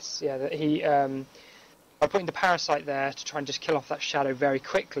 Yes, yeah. That he by putting the Parasite there to try and just kill off that shadow very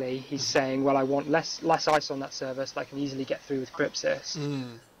quickly, he's saying, well, I want less ice on that server so that I can easily get through with Crypsis,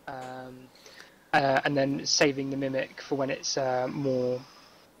 and then saving the Mimic for when it's more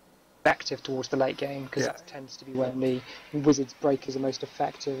effective towards the late game, because it tends to be when the Wizard's breakers are most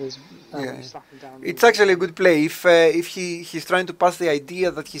effective. Is slapping down. It's actually a good play if he's trying to pass the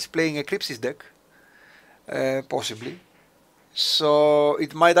idea that he's playing a Crypsis deck, possibly. So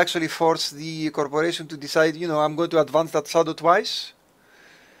it might actually force the corporation to decide, I'm going to advance that shadow twice,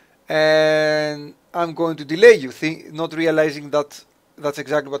 and I'm going to delay you, not realizing that that's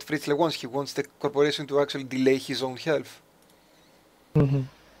exactly what Fritzler wants. He wants the corporation to actually delay his own health. Mm-hmm.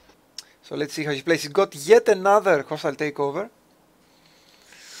 So let's see how he plays. He's got yet another hostile takeover.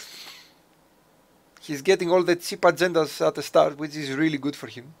 He's getting all the cheap agendas at the start, which is really good for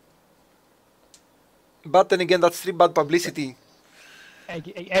him. But then again, that's 3 bad publicity.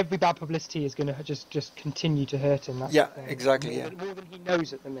 Every bad publicity is going to just continue to hurt him. That's exactly. More than he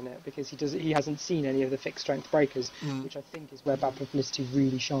knows at the minute, because he hasn't seen any of the fixed strength breakers, which I think is where bad publicity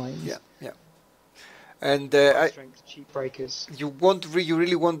really shines. Yeah. And strength cheap breakers. You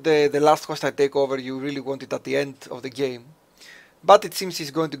really want the last hostile takeover. You really want it at the end of the game. But it seems he's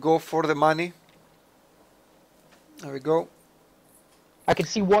going to go for the money. There we go. I can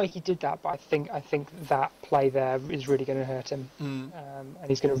see why he did that, but I think that play there is really going to hurt him, and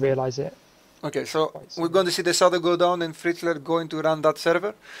he's going to realise it. Okay, so we're going to see the shadow go down and Fritzler going to run that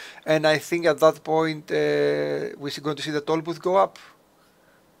server, and I think at that point we're going to see the toll booth go up.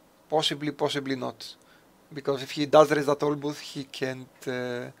 Possibly, possibly not, because if he does raise that toll booth, he can't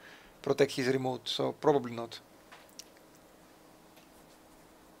protect his remote, so probably not.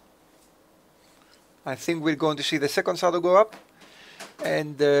 I think we're going to see the second shadow go up,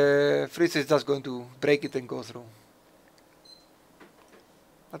 and Fritz is just going to break it and go through.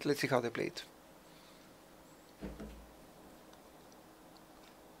 But let's see how they play it.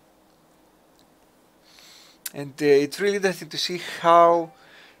 And it's really interesting to see how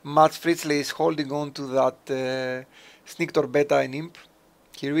much Fritzler is holding on to that Sneaktor Beta and Imp.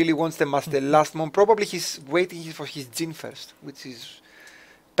 He really wants them as the last moment. Probably he's waiting for his Jin first, which is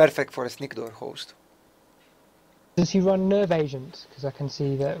perfect for a Sneaktor host. Does he run Nerve Agents? Because I can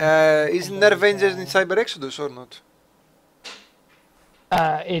see that... is Nerve Agents in Cyber Exodus or not?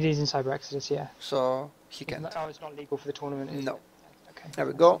 It is in Cyber Exodus, yeah. So he can't. Oh, it's not legal for the tournament, is No. it? Okay. There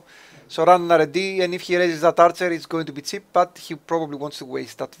we go. So run an R&D, and if he raises that Archer, it's going to be cheap, but he probably wants to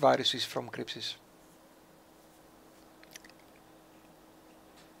waste that Viruses from Crypsis.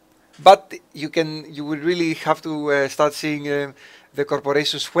 But you will really have to start seeing the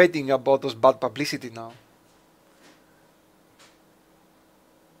corporation sweating about those bad publicity now.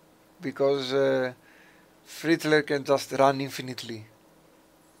 Because Fritzler can just run infinitely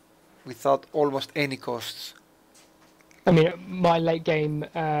without almost any costs. I mean, my late game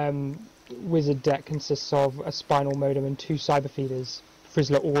wizard deck consists of a Spinal Modem and 2 Cyber Feeders.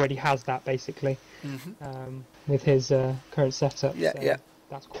 Frizzler already has that, basically, with his current setup. Yeah, so yeah.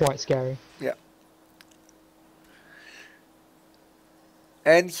 That's quite scary. Yeah.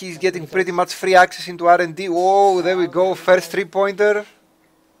 And he's getting pretty much free access into R&D. Whoa, there we go. First 3-pointer.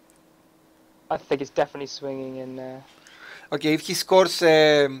 I think it's definitely swinging in there. Okay, if he scores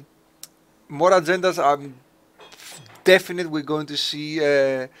more agendas, I'm definite we're going to see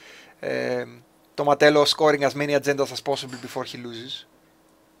Tomatello scoring as many agendas as possible before he loses.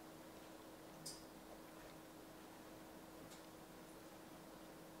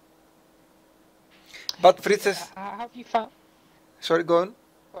 But Fritz says... How have you found... Sorry, go on.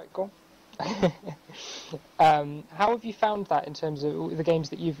 Right, go on. How have you found that in terms of the games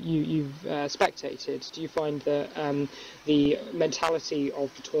that you've spectated? Do you find that the mentality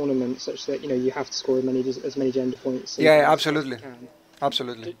of the tournament, such that you have to score as many gender points? Yeah, absolutely,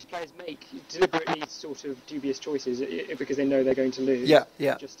 absolutely. Do players make deliberately sort of dubious choices because they know they're going to lose? Yeah,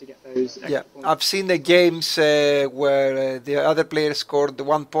 yeah. Just to get those. Extra points? I've seen the games where the other player scored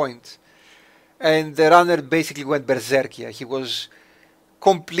 1 point, and the runner basically went berserk. Yeah, he was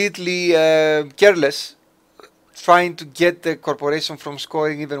completely careless, trying to get the corporation from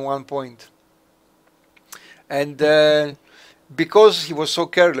scoring even 1 point. And because he was so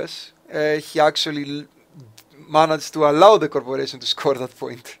careless, he actually managed to allow the corporation to score that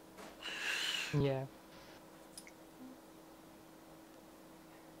point. Yeah.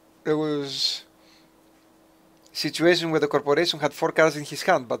 There was a situation where the corporation had 4 cards in his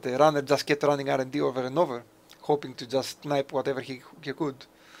hand, but the runner just kept running R&D over and over, hoping to just snipe whatever he could.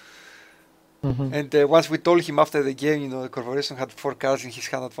 And once we told him after the game, the corporation had 4 cards in his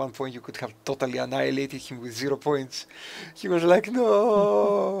hand at one point, you could have totally annihilated him with 0 points. He was like,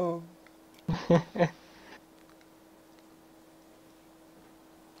 no!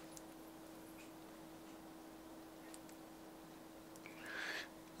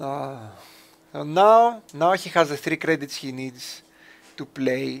 Now he has the 3 credits he needs to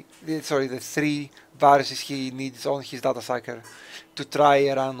play, the 3 viruses he needs on his data cycle to try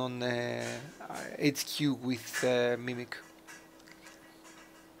a run on HQ with Mimic.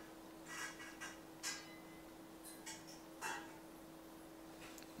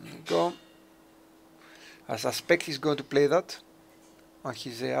 There you go. I suspect he's going to play that on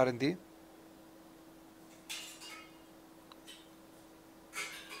his R&D.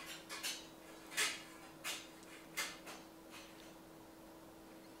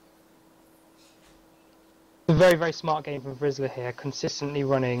 A very, very smart game from Frizzler here, consistently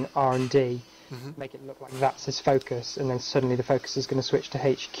running R&D, make it look like that's his focus, and then suddenly the focus is going to switch to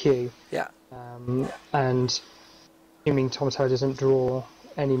HQ. Yeah. And assuming Tomatello doesn't draw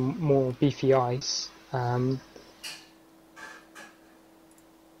any more beefy ice,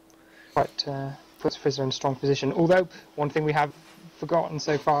 puts Frizzler in a strong position. Although, one thing we have forgotten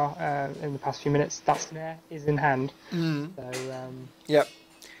so far in the past few minutes, that snare is in hand. So, yeah.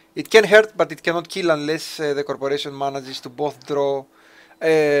 It can hurt, but it cannot kill unless the corporation manages to both draw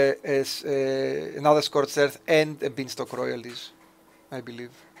as another Scorched Earth and a Beanstalk royalties, I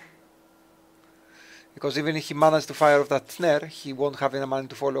believe. Because even if he managed to fire off that snare, he won't have any money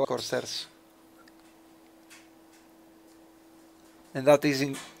to follow Scorched Earth. And that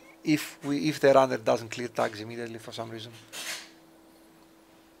is if the runner doesn't clear tags immediately for some reason.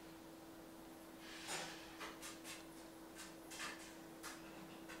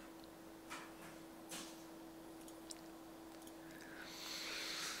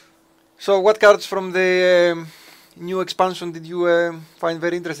 So what cards from the new expansion did you find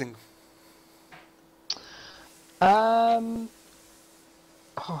very interesting? I'll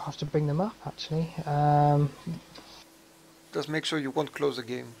have to bring them up actually. Just make sure you won't close the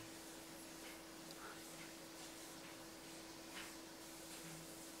game.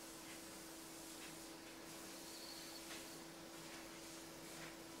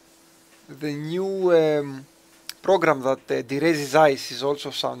 The new program that derases ice is also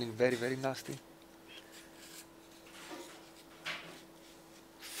sounding very, very nasty.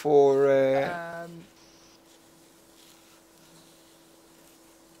 For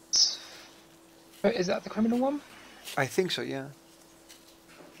is that the criminal one? I think so, yeah.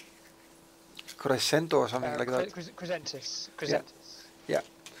 Crescento or something like that. Crescentis. Yeah.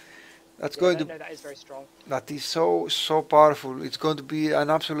 That's Yeah, going to. no, that is very strong. That is so powerful. It's going to be an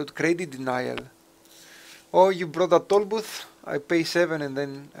absolute credit denial. Oh, you brought a toll booth. I pay 7 and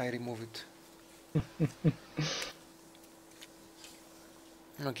then I remove it.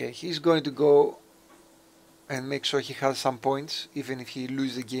 Okay, he's going to go and make sure he has some points, even if he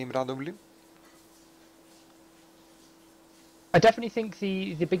loses the game randomly. I definitely think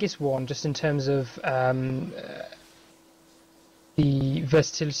the biggest one, just in terms of the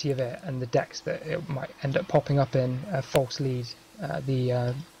versatility of it and the decks that it might end up popping up in, False Lead,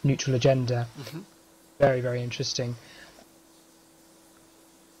 the neutral agenda. Mm-hmm. Very, very interesting.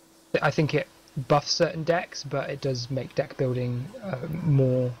 I think it buffs certain decks, but it does make deck building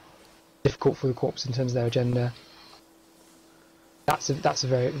more difficult for the corps in terms of their agenda. That's a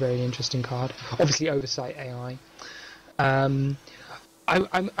very, very interesting card. Obviously, Oversight AI. I'm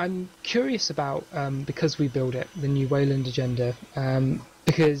curious about, because we build it, the new Wayland agenda,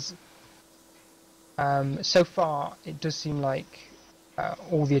 because so far it does seem like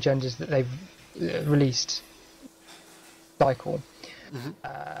all the agendas that they've released cycle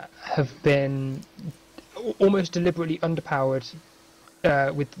have been almost deliberately underpowered,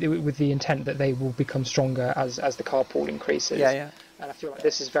 with the intent that they will become stronger as the card pool increases. Yeah. And I feel like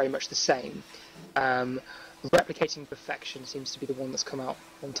this is very much the same. Replicating Perfection seems to be the one that's come out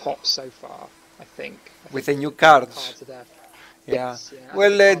on top so far, I think. With the new cards. Cards are there. Yeah. Yes, yeah.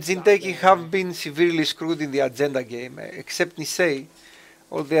 Well, Cards are Jinteki there. have been severely screwed in the agenda game, except Nisei.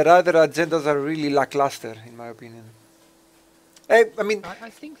 All their other agendas are really lackluster, in my opinion. I mean, I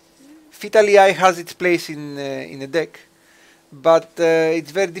think Fatal AI has its place in a deck, but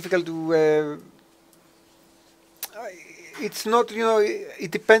it's very difficult to. It's not,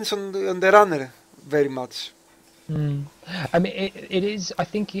 it depends on the runner very much. I mean, it is. I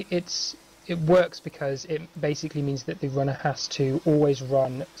think it works because it basically means that the runner has to always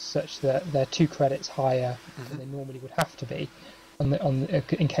run such that they're 2 credits higher than they normally would have to be.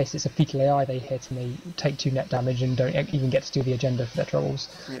 In case it's a Fetal AI they hit and they take 2 net damage and don't even get to do the agenda for their troubles.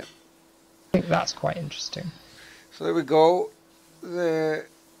 Yeah. I think that's quite interesting. So there we go. The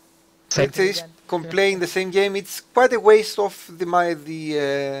Princess playing the same game. It's quite a waste of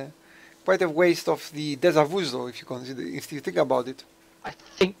quite a waste of the deja vus, though, if you think about it. I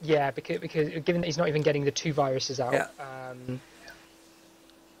think because given that he's not even getting the 2 viruses out,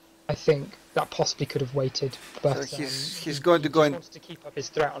 I think that possibly could have waited. But so he's going to go and wants to keep up his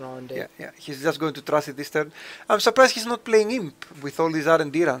threat on R&D. Yeah. He's just going to trust it this turn. I'm surprised he's not playing Imp with all these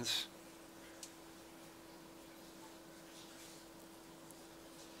R&D runs.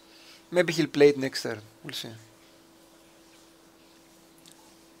 Maybe he'll play it next turn. We'll see.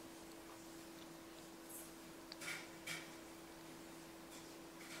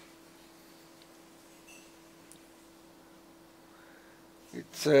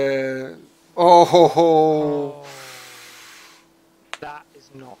 It's oh, that is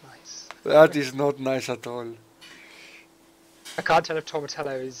not nice. That is not nice at all. I can't tell if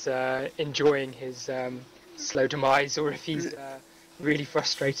Tomatello is enjoying his slow demise or if he's really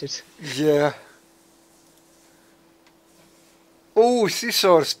frustrated. Yeah. Oh,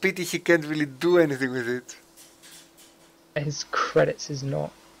 Scissors. Pity he can't really do anything with it. His credits is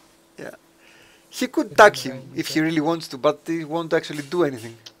not. Yeah. He could tag him if he really wants to, but he won't actually do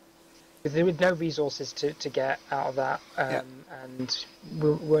anything. With no resources to get out of that, and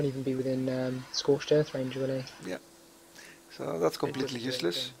won't even be within Scorched Earth range, really. Yeah. So that's It completely doesn't do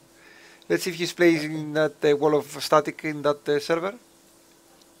useless. anything. Let's see if he's playing that wall of static in that server.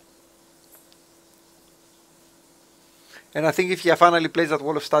 And I think if he finally plays that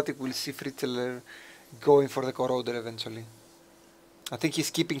wall of static, we'll see fritzler going for the corroder eventually. I think he's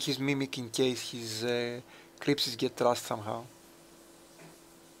keeping his mimic in case his creeps get trust somehow.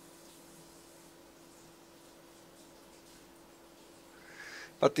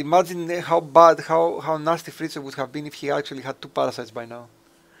 But imagine how bad, how nasty fritzler would have been if he actually had 2 parasites by now.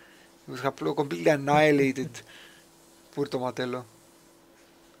 He would have completely annihilated poor Tomatello.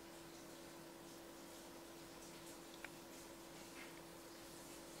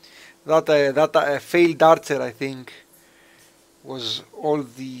 That failed archer, I think, was all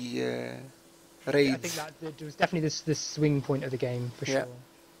the raids. I think that there was definitely this swing point of the game for sure.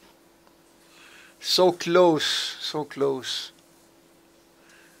 So close, so close.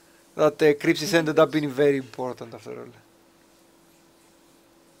 That Crypsis ended up being very important after all.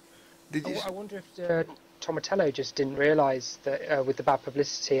 Did you? I wonder if Tomatello just didn't realise that with the bad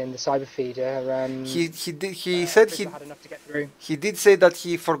publicity and the cyber feeder, he said he had enough to get through. He did say that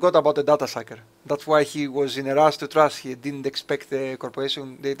he forgot about the data sucker. That's why he was in a rush to trust. He didn't expect the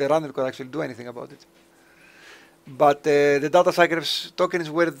corporation, the runner could actually do anything about it. But the data sucker's tokens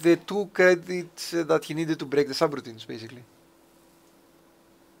were the 2 credits that he needed to break the subroutines, basically.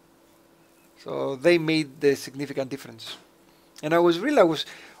 So they made the significant difference. And I was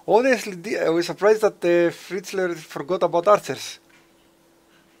honestly, I was surprised that Fritzler forgot about archers.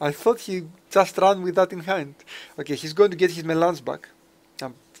 I thought he just ran with that in hand. Okay, he's going to get his melange back.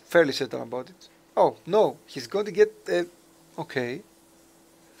 I'm fairly certain about it. Oh, no, he's going to get... okay.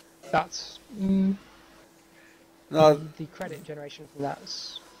 That's... Now, the credit generation from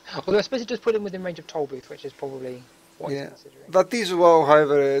that's... Although I suppose it does put him within range of toll booth, which is probably what he's considering. That is, well,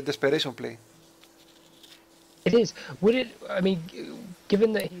 however, a desperation play. It is. Would it... I mean,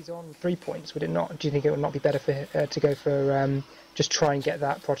 given that he's on 3 points, would it not... Do you think it would not be better for to go for... just try and get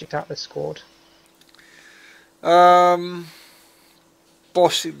that Project Atlas scored?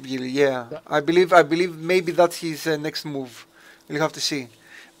 Possibly, yeah. I believe maybe that's his next move. We'll have to see.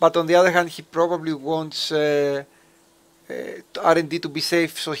 But on the other hand, he probably wants R&D to be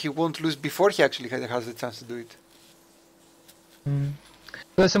safe, so he won't lose before he actually has the chance to do it.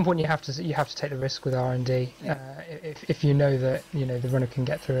 But at some point, you have to take the risk with R&D if you know that the runner can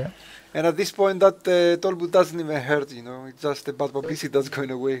get through it. And at this point, that tollbooth doesn't even hurt, it's just the bad publicity that's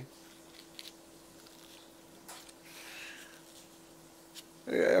going away.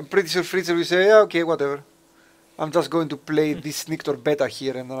 I'm pretty sure Fritzler will say, yeah, okay, whatever. I'm just going to play this Snictor beta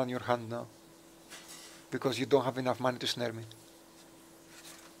here and run your hand now. Because you don't have enough money to snare me.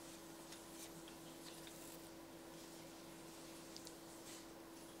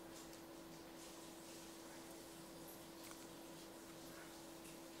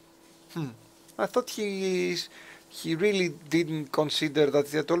 I thought he really didn't consider that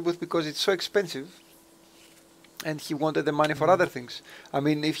the tollbooth because it's so expensive, and he wanted the money for other things. I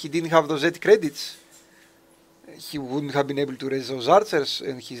mean, if he didn't have those 8 credits, he wouldn't have been able to raise those archers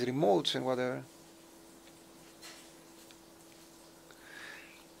and his remotes and whatever.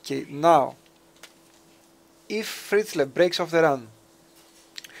 Okay, now, if Fritzler breaks off the run,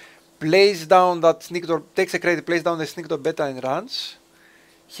 plays down that Snictor, takes a credit, plays down the Snictor beta and runs,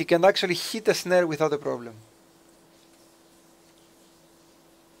 he can actually hit a snare without a problem.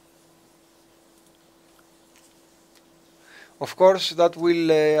 Of course, that will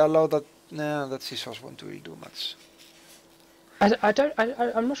allow that. Nah, that CSOS won't really do much.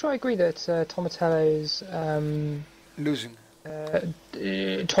 I'm not sure I agree that Tomatello's Losing.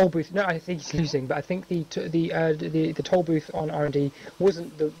 Toll booth. No, I think he's losing, but I think the toll booth on R&D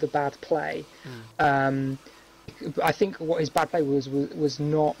wasn't the bad play. I think what his bad play was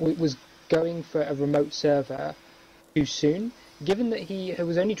going for a remote server too soon. Given that he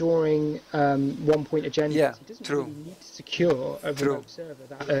was only drawing 1 point agendas, he doesn't really need to secure a remote server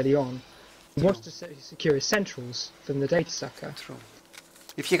that early on. He wants to secure his centrals from the data sucker. True.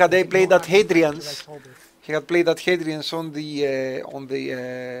 If he had played that Hadrian's, on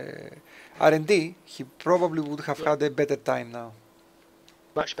the R&D, he probably would have had a better time now.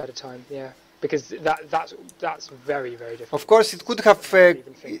 Much better time, yeah. Because that's very, very different. Of course, it could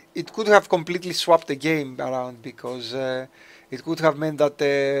have completely swapped the game around, because it could have meant that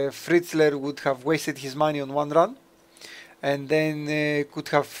Fritzler would have wasted his money on one run, and then could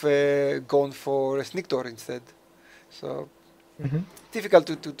have gone for a Snictor instead. So difficult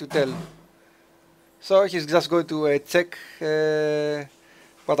to tell. So he's just going to check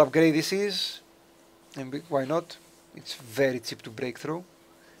what upgrade this is, and why not? It's very cheap to break through.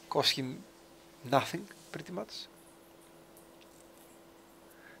 Cost him nothing, pretty much.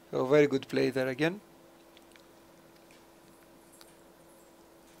 So very good play there again.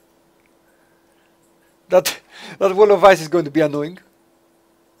 That wall of ice is going to be annoying.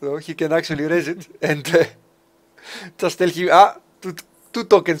 So he can actually raise it and just tell him, two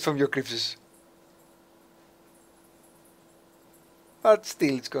tokens from your crypts. But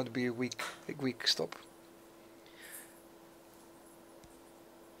still, it's going to be a weak stop.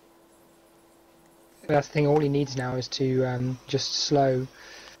 That's the thing. All he needs now is to just slow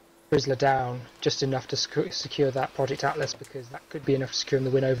Frizzler down just enough to secure that Project Atlas, because that could be enough to secure him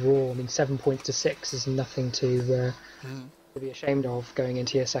the win overall. I mean, 7 points to 6 is nothing to be ashamed of going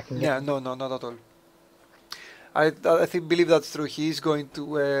into your second game. Yeah, no, not at all. I believe that's true. He is going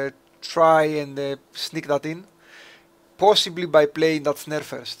to try and sneak that in, possibly by playing that snare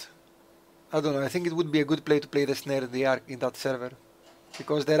first. I don't know. I think it would be a good play to play the snare in the arc in that server,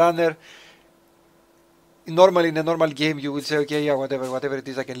 because the runner, normally in a normal game, you would say, okay, yeah, whatever it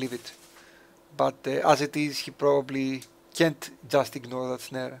is, I can leave it. But as it is, he probably can't just ignore that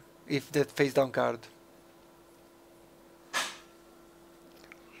snare if that face down card.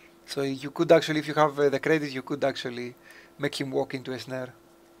 So you could actually, if you have the credit, you could actually make him walk into a snare.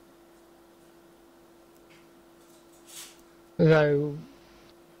 Though,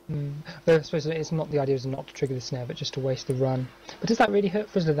 I suppose it's not the idea is not to trigger the snare, but just to waste the run. But does that really hurt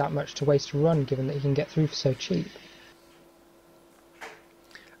Frizzler that much to waste a run, given that he can get through for so cheap?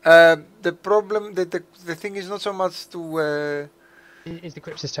 The problem, the thing is not so much to... is the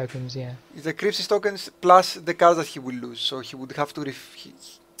Crypsis tokens, yeah. The Crypsis tokens plus the cards that he will lose. So he would have to...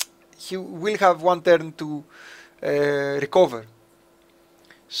 he will have one turn to recover.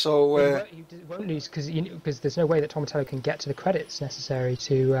 So he won't lose because there's no way that Tomatello can get to the credits necessary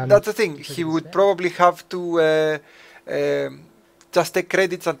to. That's the thing. He would probably have to just take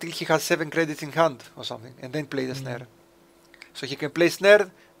credits until he has 7 credits in hand or something, and then play the snare. So he can play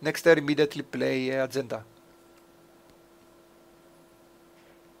snare, next turn immediately play agenda.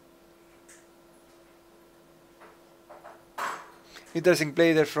 Interesting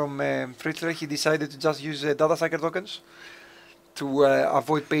play there from frizzler. He decided to just use data sucker tokens to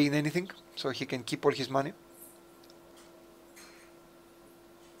avoid paying anything, so he can keep all his money.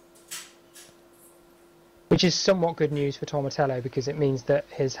 Which is somewhat good news for Tomatello, because it means that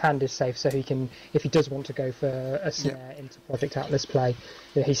his hand is safe, so he can, if he does want to go for a snare into Project Atlas play,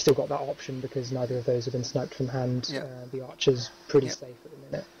 he's still got that option, because neither of those have been sniped from hand. The Archer's pretty safe at the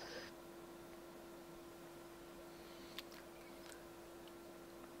minute.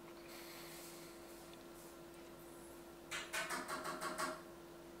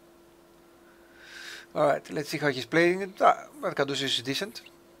 Alright, let's see how he's playing it. Marcadus is decent,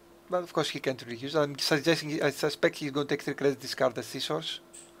 but of course he can't really use. I'm suggesting, I suspect he's going to take 3 credits, discard the C-source.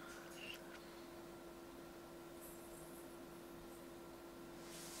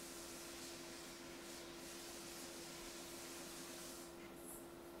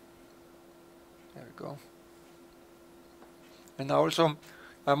 There we go. And now also,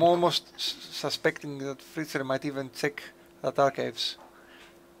 I'm almost suspecting that frizzler might even check that archives.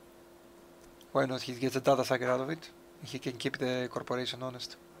 Why not? He gets a data sucker out of it. He can keep the corporation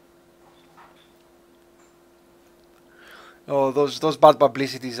honest. Oh, those bad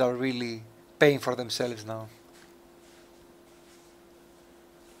publicities are really paying for themselves now.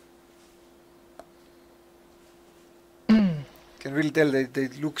 Can really tell they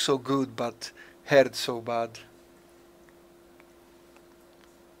look so good, but hurt so bad.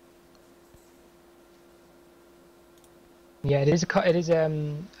 Yeah, it is. I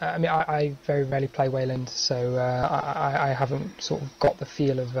mean, I very rarely play Wayland, so I haven't sort of got the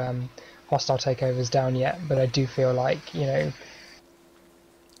feel of hostile takeovers down yet. But I do feel like, you know,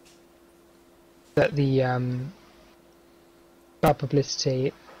 that the bad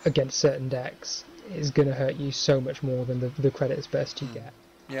publicity against certain decks is going to hurt you so much more than the credits burst you get.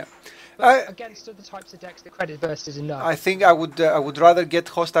 Yeah. Against other types of decks, the credit burst is enough. I think I would rather get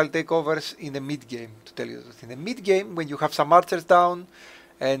hostile takeovers in the mid game, to tell you the truth. In the mid game, when you have some archers down,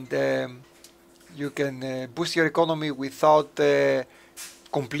 and you can boost your economy without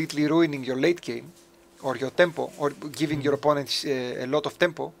completely ruining your late game or your tempo, or giving your opponents a lot of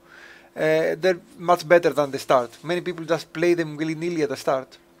tempo, they're much better than the start. Many people just play them willy-nilly at the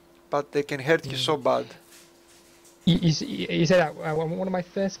start, but they can hurt you so bad. You said that one of my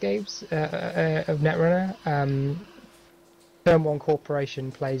first games of Netrunner, Turn 1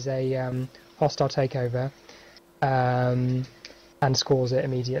 Corporation plays a hostile takeover and scores it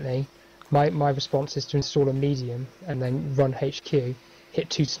immediately. My response is to install a medium and then run HQ, hit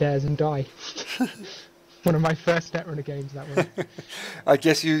 2 snares and die. One of my first Netrunner games, that one. I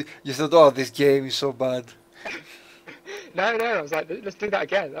guess you thought, oh, this game is so bad. No, I was like, let's do that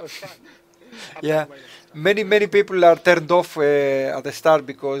again. That was fun. Yeah, many people are turned off at the start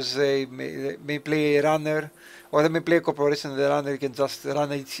because they may play a runner, or they may play a corporation and the runner can just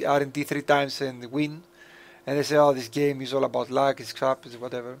run its R&D 3 times and win, and they say, oh, this game is all about luck, it's crap, it's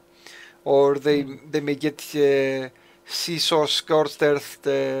whatever. Or they may get seesaw scorched earth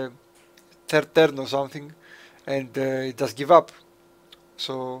third turn or something, and just give up.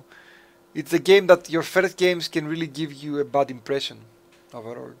 So it's a game that your first games can really give you a bad impression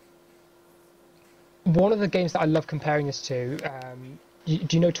overall. One of the games that I love comparing this to, do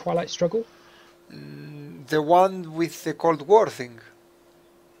you know Twilight Struggle? The one with the Cold War thing.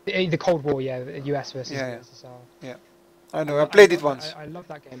 The Cold War, yeah, the US versus Yeah, USSR. yeah. I know. I played it once. I love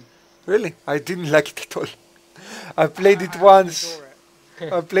that game. Really? I didn't like it at all. I played it once.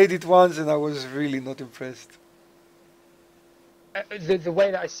 I played it once and I was really not impressed. The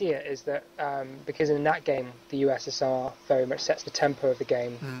way that I see it is that because in that game the USSR very much sets the tempo of the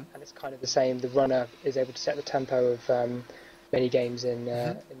game, and it's kind of the same. The runner is able to set the tempo of many games in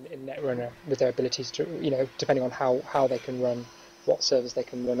Netrunner with their abilities to, depending on how they can run, what servers they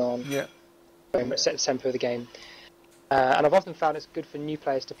can run on. Yeah. Very much set the tempo of the game. And I've often found it's good for new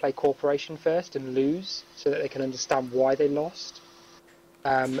players to play Corporation first and lose, so that they can understand why they lost.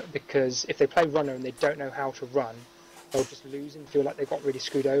 Because if they play runner and they don't know how to run, they'll just lose and feel like they got really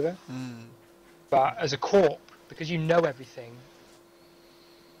screwed over. But as a corp, because you know everything,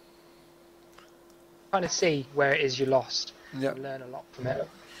 you kind of see where it is you lost and learn a lot from it.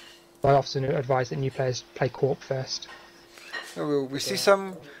 I often advise that new players play corp first. We see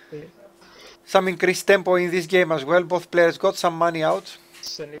some increased tempo in this game as well. Both players got some money out.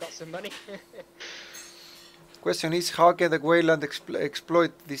 Certainly got some money. Question is, how can the Wayland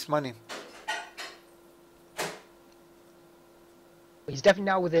exploit this money? He's definitely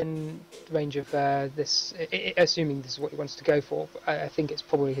now within range of this, assuming this is what he wants to go for. But I think it's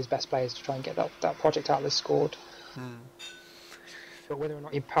probably his best players to try and get that project Atlas scored. But whether or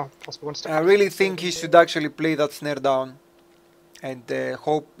not he possibly wants to... I really think he should actually play that snare down and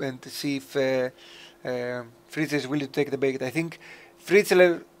hope and see if Fritzler is willing to take the bait. I think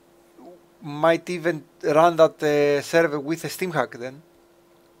Fritzler might even run that server with a Steam hack then,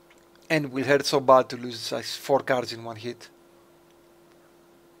 and will hurt so bad to lose 4 cards in one hit.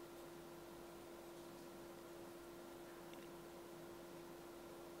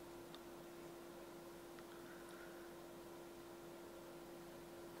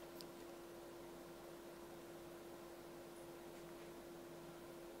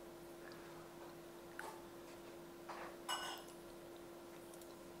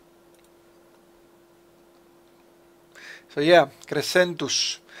 So yeah,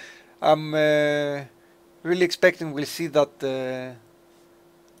 Crescentus. I'm really expecting we'll see that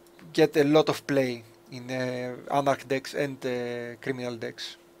get a lot of play in Anarch decks and Criminal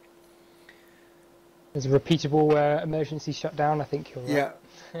decks. There's a repeatable emergency shutdown, I think you're right.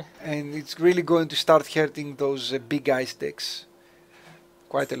 Yeah, and it's really going to start hurting those big ice decks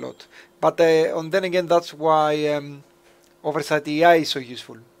quite a lot. But then again, that's why Oversight AI is so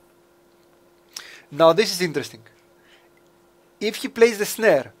useful. Now this is interesting. If he plays the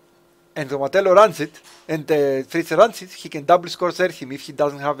snare and Tomatello runs it and Fritzler runs it, he can double score earth him if he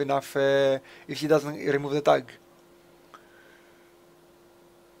doesn't have enough, if he doesn't remove the tag.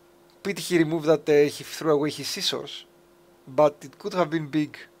 Pity he removed that, he threw away his scissors, but it could have been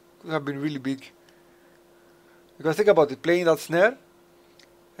big, could have been really big. Because think about it, playing that snare,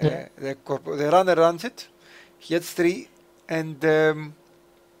 the runner runs it, he gets 3, and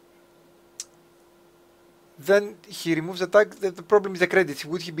then he removes the tag. The problem is the credits.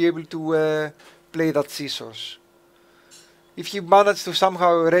 Would he be able to play that scissors? If he managed to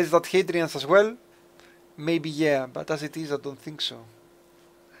somehow raise that Hadrian's as well, maybe yeah, but as it is, I don't think so.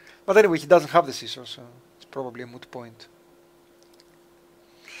 But anyway, he doesn't have the scissors, so it's probably a moot point.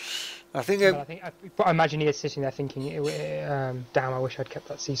 I think. I imagine he is sitting there thinking, "Damn, I wish I'd kept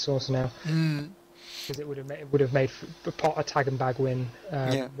that C-source now." Because it would have made a tag and bag win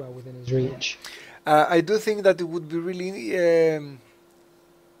well within his reach. I do think that it would be really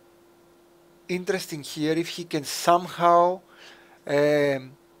interesting here if he can somehow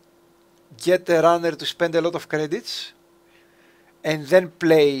get the runner to spend a lot of credits and then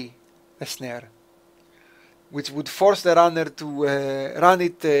play a snare, which would force the runner to run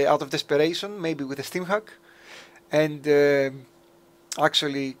it out of desperation, maybe with a Steam hack, and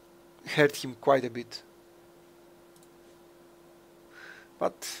actually hurt him quite a bit.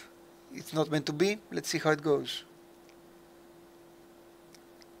 But it's not meant to be. Let's see how it goes.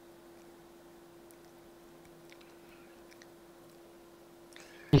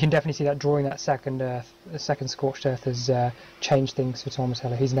 can definitely see that drawing that second Earth, the second Scorched Earth, has changed things for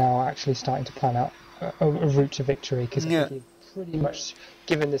Tomatello. He's now actually starting to plan out a route to victory, because I think he's pretty much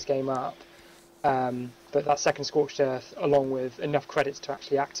given this game up. But that second Scorched Earth, along with enough credits to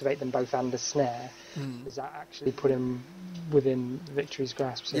actually activate them both and the snare, does that actually put him within victory's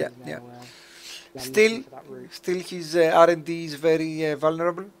grasp? So Still his R&D is very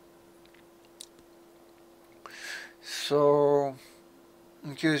vulnerable. So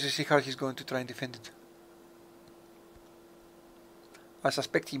I'm curious to see how he's going to try and defend it. I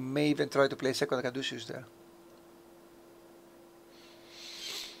suspect he may even try to play second Caduceus there.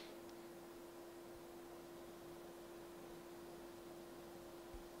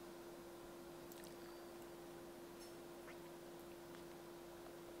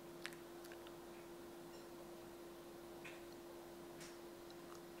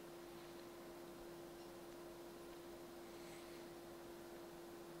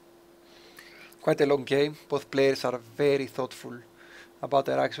 Quite a long game. Both players are very thoughtful about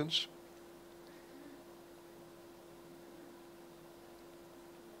their actions.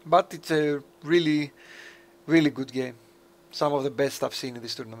 But it's a really, really good game. Some of the best I've seen in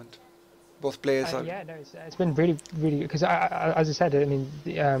this tournament. Both players are... Yeah, no, it's been really, really good. Because as I said, I mean,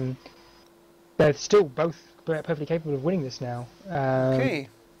 they're still both perfectly capable of winning this now. Okay.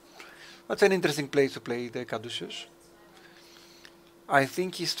 That's an interesting place to play the Caduceus. I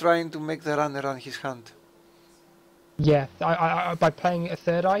think he's trying to make the runner run his hand. Yeah, by playing a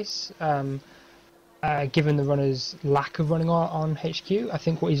third ice, given the runner's lack of running on HQ, I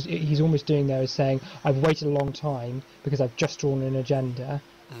think what he's almost doing there is saying, I've waited a long time because I've just drawn an agenda,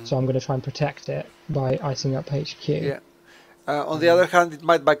 so I'm going to try and protect it by icing up HQ. Yeah. On the other hand, it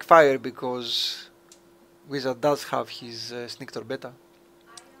might backfire because Wizard does have his Snictor Beta.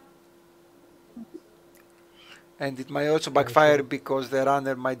 And it might also backfire because the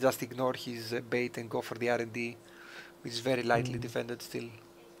runner might just ignore his bait and go for the R&D, which is very lightly defended still.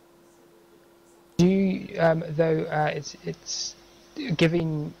 Do you, though, it's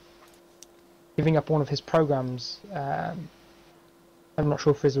giving up one of his programs. I'm not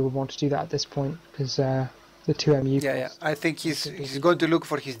sure if Frizzler would want to do that at this point because the 2MU. Yeah. I think he's going to look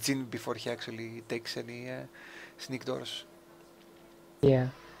for his Jin before he actually takes any sneak doors. Yeah.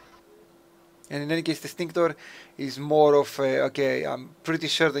 And in any case, the Sneak Door is more of, okay, I'm pretty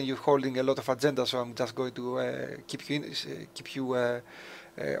certain you're holding a lot of agenda, so I'm just going to keep you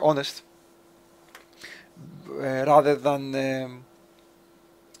honest, rather than,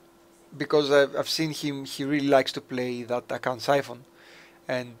 because I've seen him, he really likes to play that account siphon.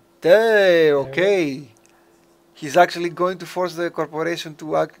 And, okay, he's actually going to force the corporation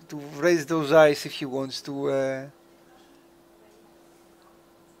to raise those eyes if he wants to...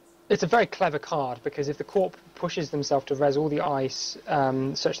 It's a very clever card because if the corp pushes themselves to res all the ice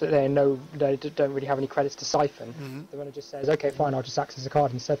such that they don't really have any credits to siphon, the runner just says, okay, fine, I'll just access a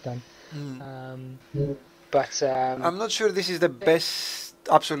card instead then. But I'm not sure this is the best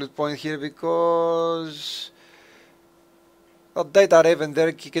absolute point here because that Data Raven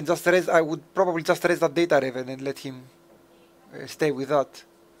there, he can just raise, I would probably just raise that Data Raven and let him stay with that.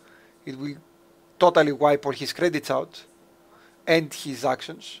 It will totally wipe all his credits out and his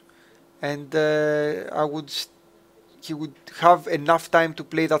actions. And he would have enough time to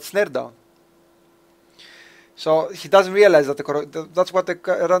play that snare down. So he doesn't realize that that's what the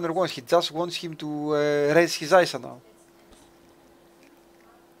runner wants. He just wants him to raise his ISA now.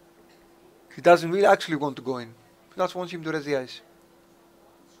 He doesn't really actually want to go in. He just wants him to raise the ice.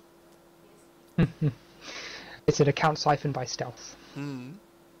 It's an account siphon by stealth.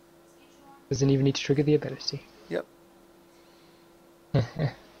 Doesn't even need to trigger the ability. Yep.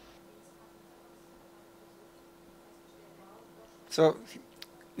 So,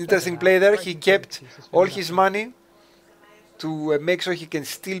 interesting play there. He kept all his money to make sure he can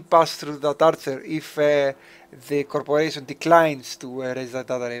still pass through that archer if the corporation declines to raise that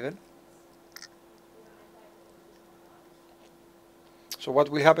Data Raven. So what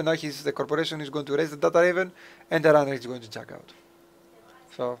will happen now is the corporation is going to raise the Data Raven and the runner is going to jack out.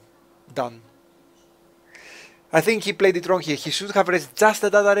 So, done. I think he played it wrong here. He should have raised just the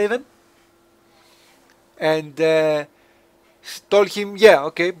Data Raven and told him, yeah,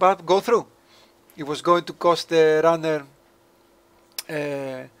 okay, but go through. It was going to cost the runner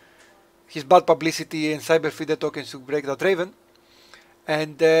his bad publicity and cyber feeder tokens to break that Raven.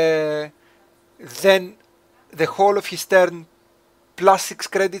 And then the whole of his turn plus 6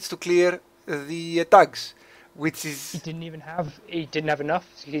 credits to clear the tags, which is... He didn't have enough,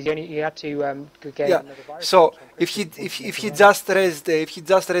 because he had to get another virus. So if he just raised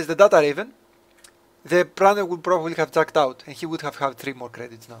the Data Raven, the planner would probably have jacked out, and he would have had 3 more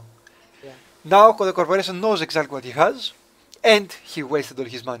credits now. Yeah. Now the corporation knows exactly what he has, and he wasted all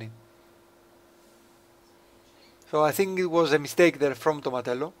his money. So I think it was a mistake there from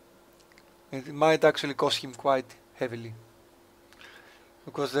Tomatello. It might actually cost him quite heavily.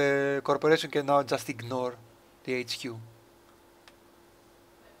 Because the corporation can now just ignore the HQ.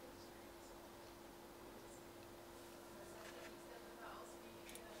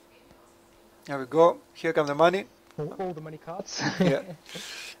 There we go. Here come the money. All the money cards. Yeah.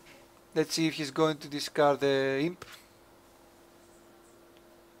 Let's see if he's going to discard the imp.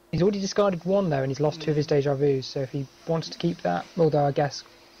 He's already discarded 1 though, and he's lost 2 of his deja vus. So if he wants to keep that, although I guess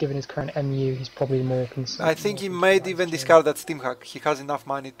given his current MU, he's probably more concerned. I think he might even discard that Steam hack. He has enough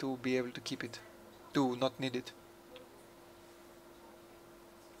money to be able to keep it, to not need it.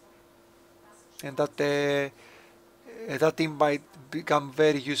 And that imp might become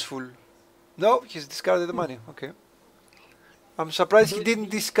very useful. No, he's discarded the money. Okay. I'm surprised he didn't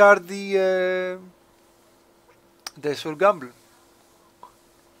discard the Soul Gamble.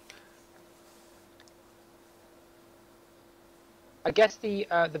 I guess the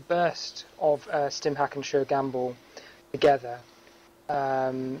burst of Stimhack and Sure Gamble together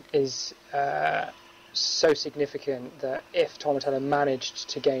is so significant that if Tomatello managed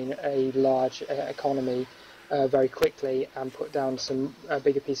to gain a large economy very quickly and put down some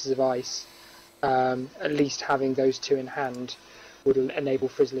bigger pieces of ice, at least having those 2 in hand would enable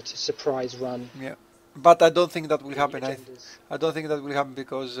Frizzler to surprise run. Yeah, but I don't think that will happen. I don't think that will happen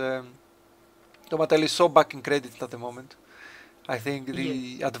because Tomatello is so back in credit at the moment. I think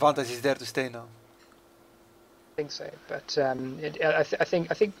the advantage is there to stay now. I think so, but I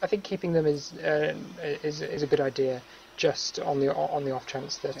think keeping them is a good idea, just on the off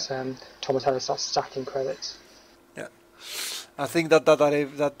chance that Tomatello starts stacking credits. Yeah, I think that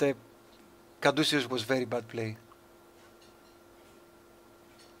Caduceus was very bad play.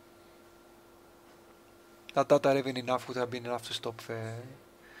 That even enough would have been enough to stop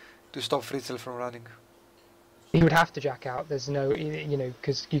Fritzl from running. He would have to jack out. There's no,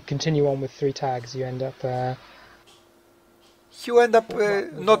 because you continue on with 3 tags, you end up. You end up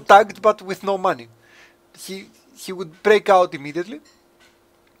not tagged, but with no money. He would break out immediately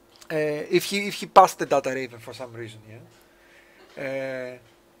if he passed the data raven for some reason. Yeah.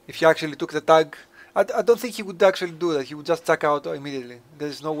 If he actually took the tag, I don't think he would actually do that. He would just jack out immediately.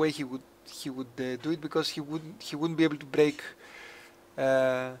 There's no way he would do it because he wouldn't be able to break.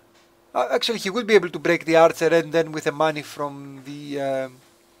 Actually, he would be able to break the archer, and then with the money from the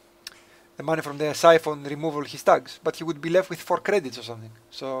siphon, remove all his tags. But he would be left with 4 credits or something.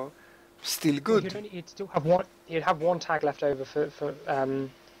 So, still good. Well, he'd still have 1. He'd have 1 tag left over for.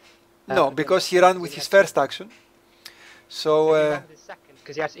 No, because he ran with his first action. So.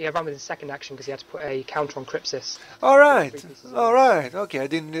 Because he had run with his second action because he had to put a counter on Crypsis. All right. Okay, I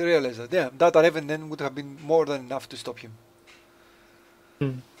didn't realize that. Yeah, that even then would have been more than enough to stop him.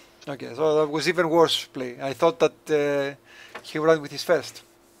 Okay, so that was even worse play. I thought that he ran with his first.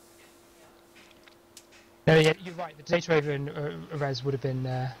 No, yeah, you're right. The Data Raven res would have been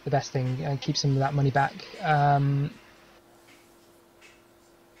the best thing and keep some of that money back.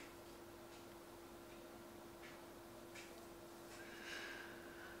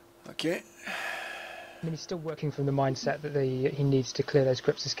 Okay. I mean, he's still working from the mindset that he needs to clear those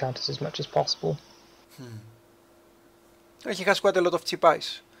Crypsis counters as much as possible. He has quite a lot of cheap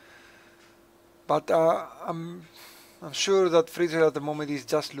ice. But I'm sure that Freezer at the moment is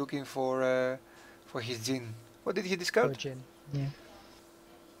just looking for his Jin. What did he discard? Jin, yeah.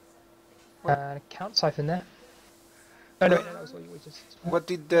 Count Siphon there. Oh no, that was what you just. What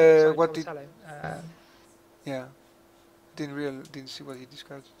did yeah, didn't see what he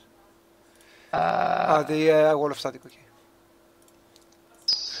discarded. The Wall of Static. Okay.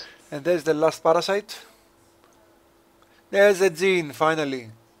 And there's the last parasite. There's the Jin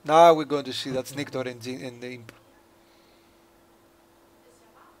finally. Now we're going to see that Snictor and Jin and the Imp.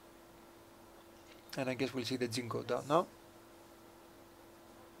 And I guess we'll see the Jin go down now.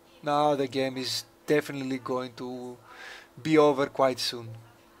 Now the game is definitely going to be over quite soon.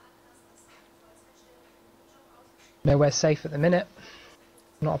 Nowhere safe at the minute.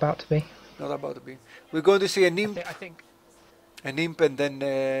 Not about to be. Not about to be. We're going to see an Imp. I think An Imp and then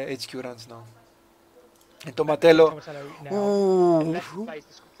HQ runs now. And Tomatello. Unless he plays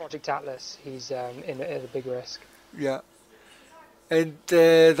this Project Atlas, he's in a big risk. Yeah. And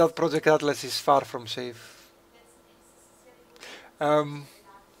that Project Atlas is far from safe.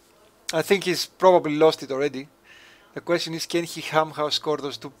 I think he's probably lost it already. The question is, can he somehow score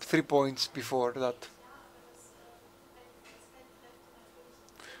those 3 points before that?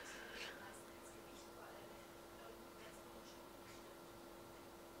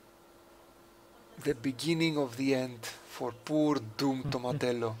 The beginning of the end for poor doomed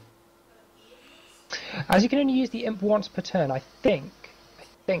Tomatello. As you can only use the imp once per turn, I think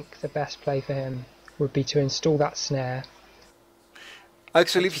the best play for him would be to install that snare.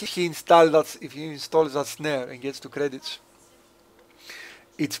 Actually, if he installs that snare and gets 2 credits,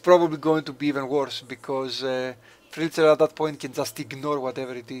 it's probably going to be even worse, because frizzler at that point can just ignore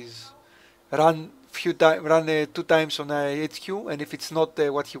whatever it is. Run 2 times on HQ, and if it's not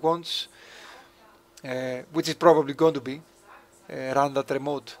what he wants, which is probably going to be, run that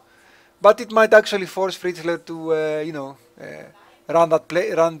remote. But it might actually force frizzler to, run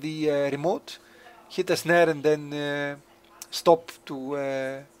the remote, hit a snare, and then stop to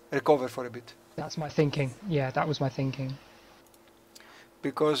recover for a bit. That's my thinking. Yeah, that was my thinking.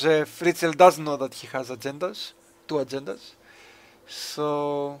 Because Fritzl does know that he has 2 agendas.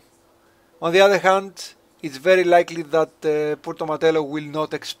 So, on the other hand, it's very likely that poor Tomatello will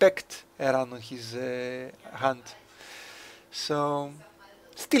not expect a run on his hand. So,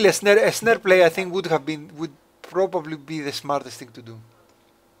 still a snare play I think would probably be the smartest thing to do.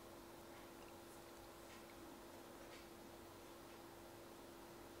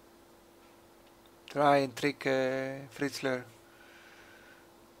 Try and trick Fritzler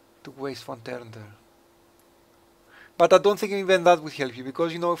to waste 1 turn there. But I don't think even that would help you,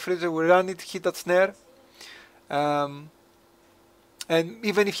 because Fritzler will run it, hit that snare, and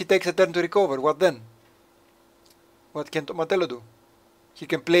even if he takes a turn to recover, what then? What can Tomatello do? He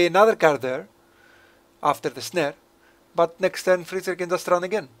can play another card there after the snare, but next turn Fritzler can just run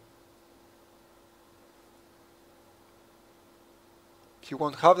again. He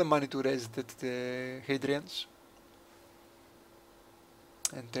won't have the money to raise the Hadrians.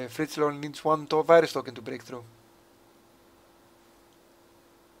 And Fritzl only needs 1 virus token to break through.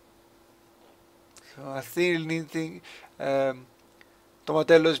 So I think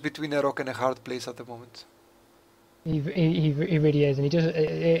Tomatello is between a rock and a hard place at the moment. He really is, and he does.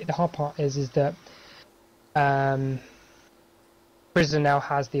 The hard part is that Prison now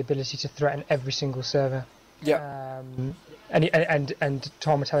has the ability to threaten every single server. Yeah. And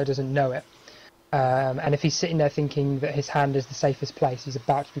Tomatello doesn't know it. And if he's sitting there thinking that his hand is the safest place, he's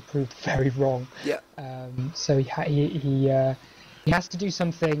about to be proved very wrong. Yeah. So he has to do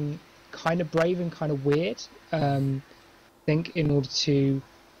something kind of brave and kind of weird, I think, in order to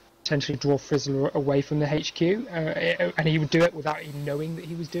potentially draw Frizzler away from the HQ, and he would do it without even knowing that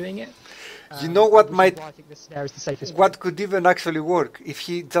he was doing it. You know what might? I think the snare is the safest. What could even actually work if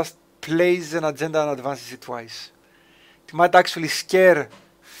he just plays an agenda and advances it twice? It might actually scare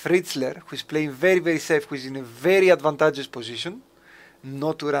Fritzler, who is playing very, very safe, who is in a very advantageous position,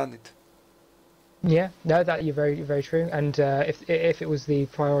 not to run it. Yeah, no, that you're very, very true. And if it was the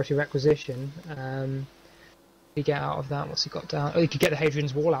priority requisition, he get out of that. What's he got down? Oh, he could get the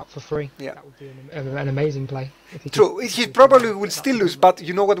Hadrian's Wall out for free. Yeah, that would be an amazing play. If he True, he probably will still lose, but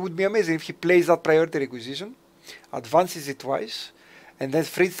you know what would be amazing? If he plays that priority requisition, advances it twice, and then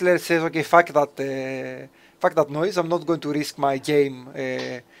Fritzler says, okay, fuck that noise, I'm not going to risk my game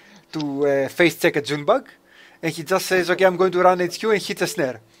to face check a June bug, and he just says, okay, I'm going to run HQ and hit a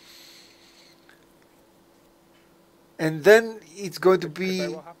snare. And then it's going to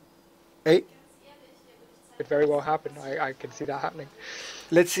be... Hey? Could very well happen. I can see that happening.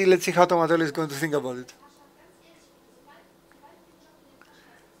 Let's see how Tomatello is going to think about it.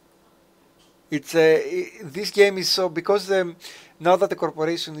 It's this game is so, because now that the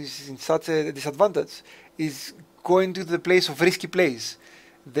corporation is in such a disadvantage, is going to the place of risky plays.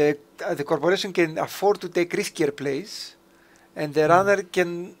 The corporation can afford to take riskier plays, and the runner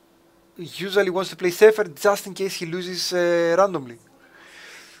can usually wants to play safer just in case he loses randomly.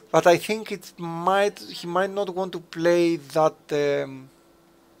 But I think he might not want to play that.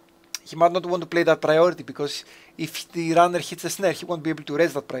 He might not want to play that priority, because if the runner hits a snare, he won't be able to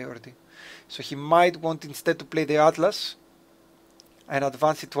raise that priority. So he might want instead to play the Atlas and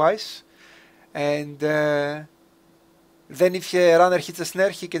advance it twice, and then if a runner hits a snare,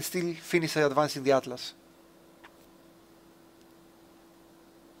 he can still finish advancing the Atlas.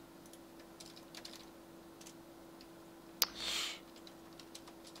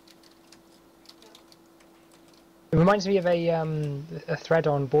 It reminds me of a thread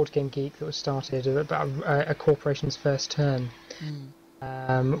on Board Game Geek that was started about a corporation's first turn,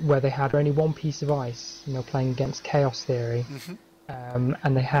 where they had only 1 piece of ice, and they were playing against Chaos Theory,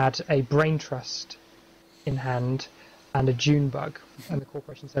 and they had a Brain Trust in hand and a June Bug, and the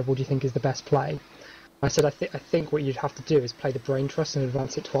corporation said, "What do you think is the best play?" I said, I think what you'd have to do is play the Brain Trust and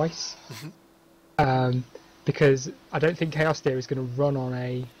advance it twice, because I don't think Chaos Theory is going to run on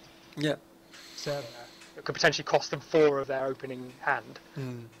a server. It could potentially cost them 4 of their opening hand.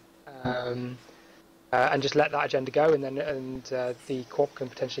 and just let that agenda go, and then the corp can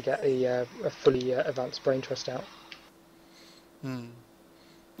potentially get a fully advanced brain trust out.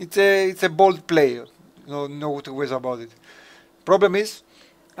 It's a bold play. No two ways about it. Problem is,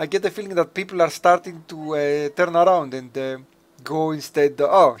 I get the feeling that people are starting to turn around and go instead.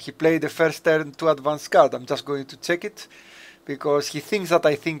 Oh, he played the first turn to advanced card. I'm just going to check it because he thinks that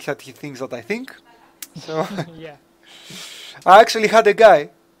I think that he thinks that I think. So Yeah. I actually had a guy.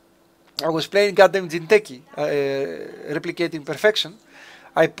 I was playing goddamn Jinteki, replicating perfection.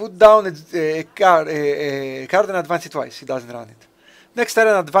 I put down a card and advance it twice. He doesn't run it. Next turn,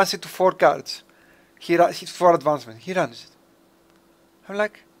 I advance it to 4 cards. He's 4 advancement. He runs it. I'm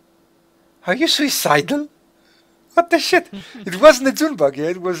like, are you suicidal? What the shit? It wasn't a Junebug, yeah?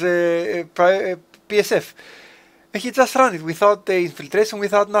 It was a PSF. And he just ran it without the infiltration,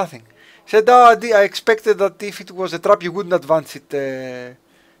 without nothing. He said, oh, I expected that if it was a trap, you wouldn't advance it to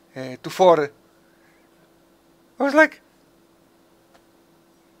 4. I was like,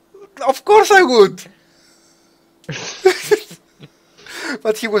 of course I would.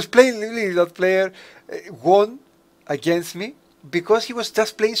 But he was playing, really, that player won against me because he was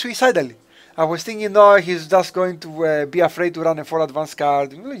just playing suicidally. I was thinking, no, he's just going to be afraid to run a 4 advanced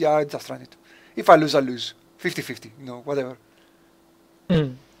card. Yeah, I just run it. If I lose, I lose. 50-50, whatever.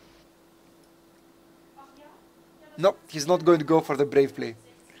 No, he's not going to go for the brave play.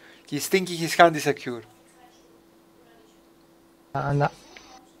 He's thinking his hand is secure.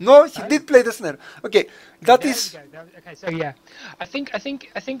 No, he did play the snare. Okay, that is. Okay, so yeah, I think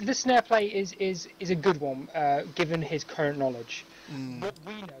the snare play is a good one given his current knowledge. What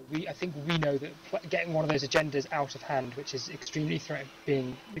I think we know that getting one of those agendas out of hand, which is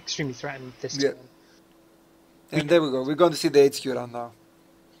being extremely threatened this turn. And there we go. We're going to see the HQ run now.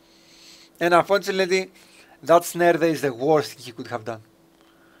 And unfortunately, that snare there is the worst he could have done.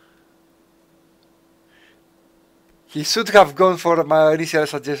 He should have gone for my initial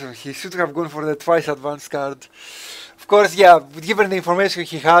suggestion. He should have gone for the twice advanced card. Of course, yeah, given the information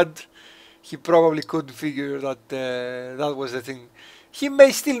he had, he probably could figure that that was the thing. He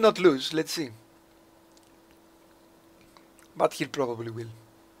may still not lose, let's see. But he probably will.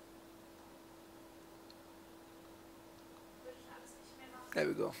 There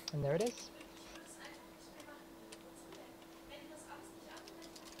we go. And there it is.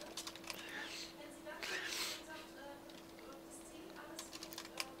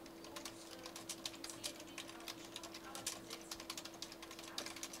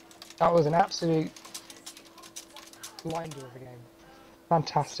 That was an absolute blinder of a game.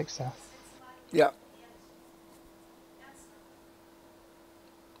 Fantastic stuff. Yeah.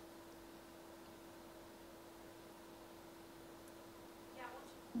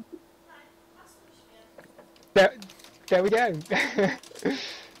 There we go.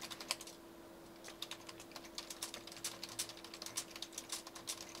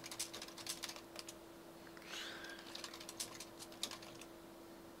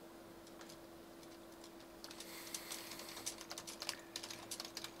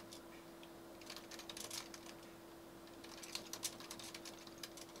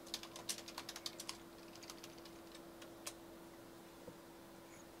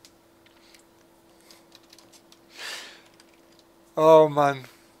 Oh man.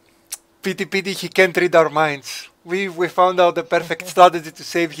 Pity he can't read our minds. We found out the perfect strategy to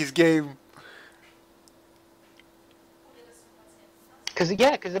save his game. Because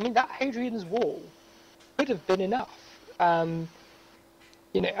I mean that Hadrian's Wall could have been enough. I mean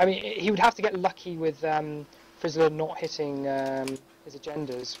he would have to get lucky with Frizzler not hitting his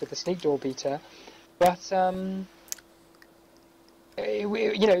agendas with the sneak door beater, but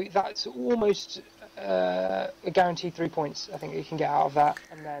that's almost a guaranteed 3 points. I think you can get out of that,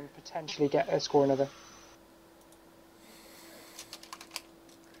 and then potentially score another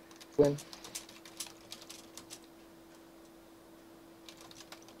win.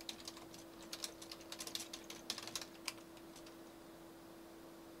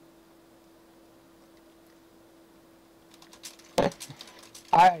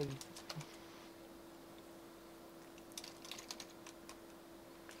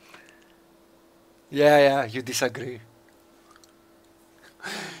 Yeah, you disagree.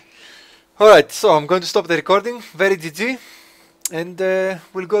 Alright, so I'm going to stop the recording. Very GG. And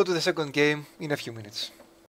we'll go to the second game in a few minutes.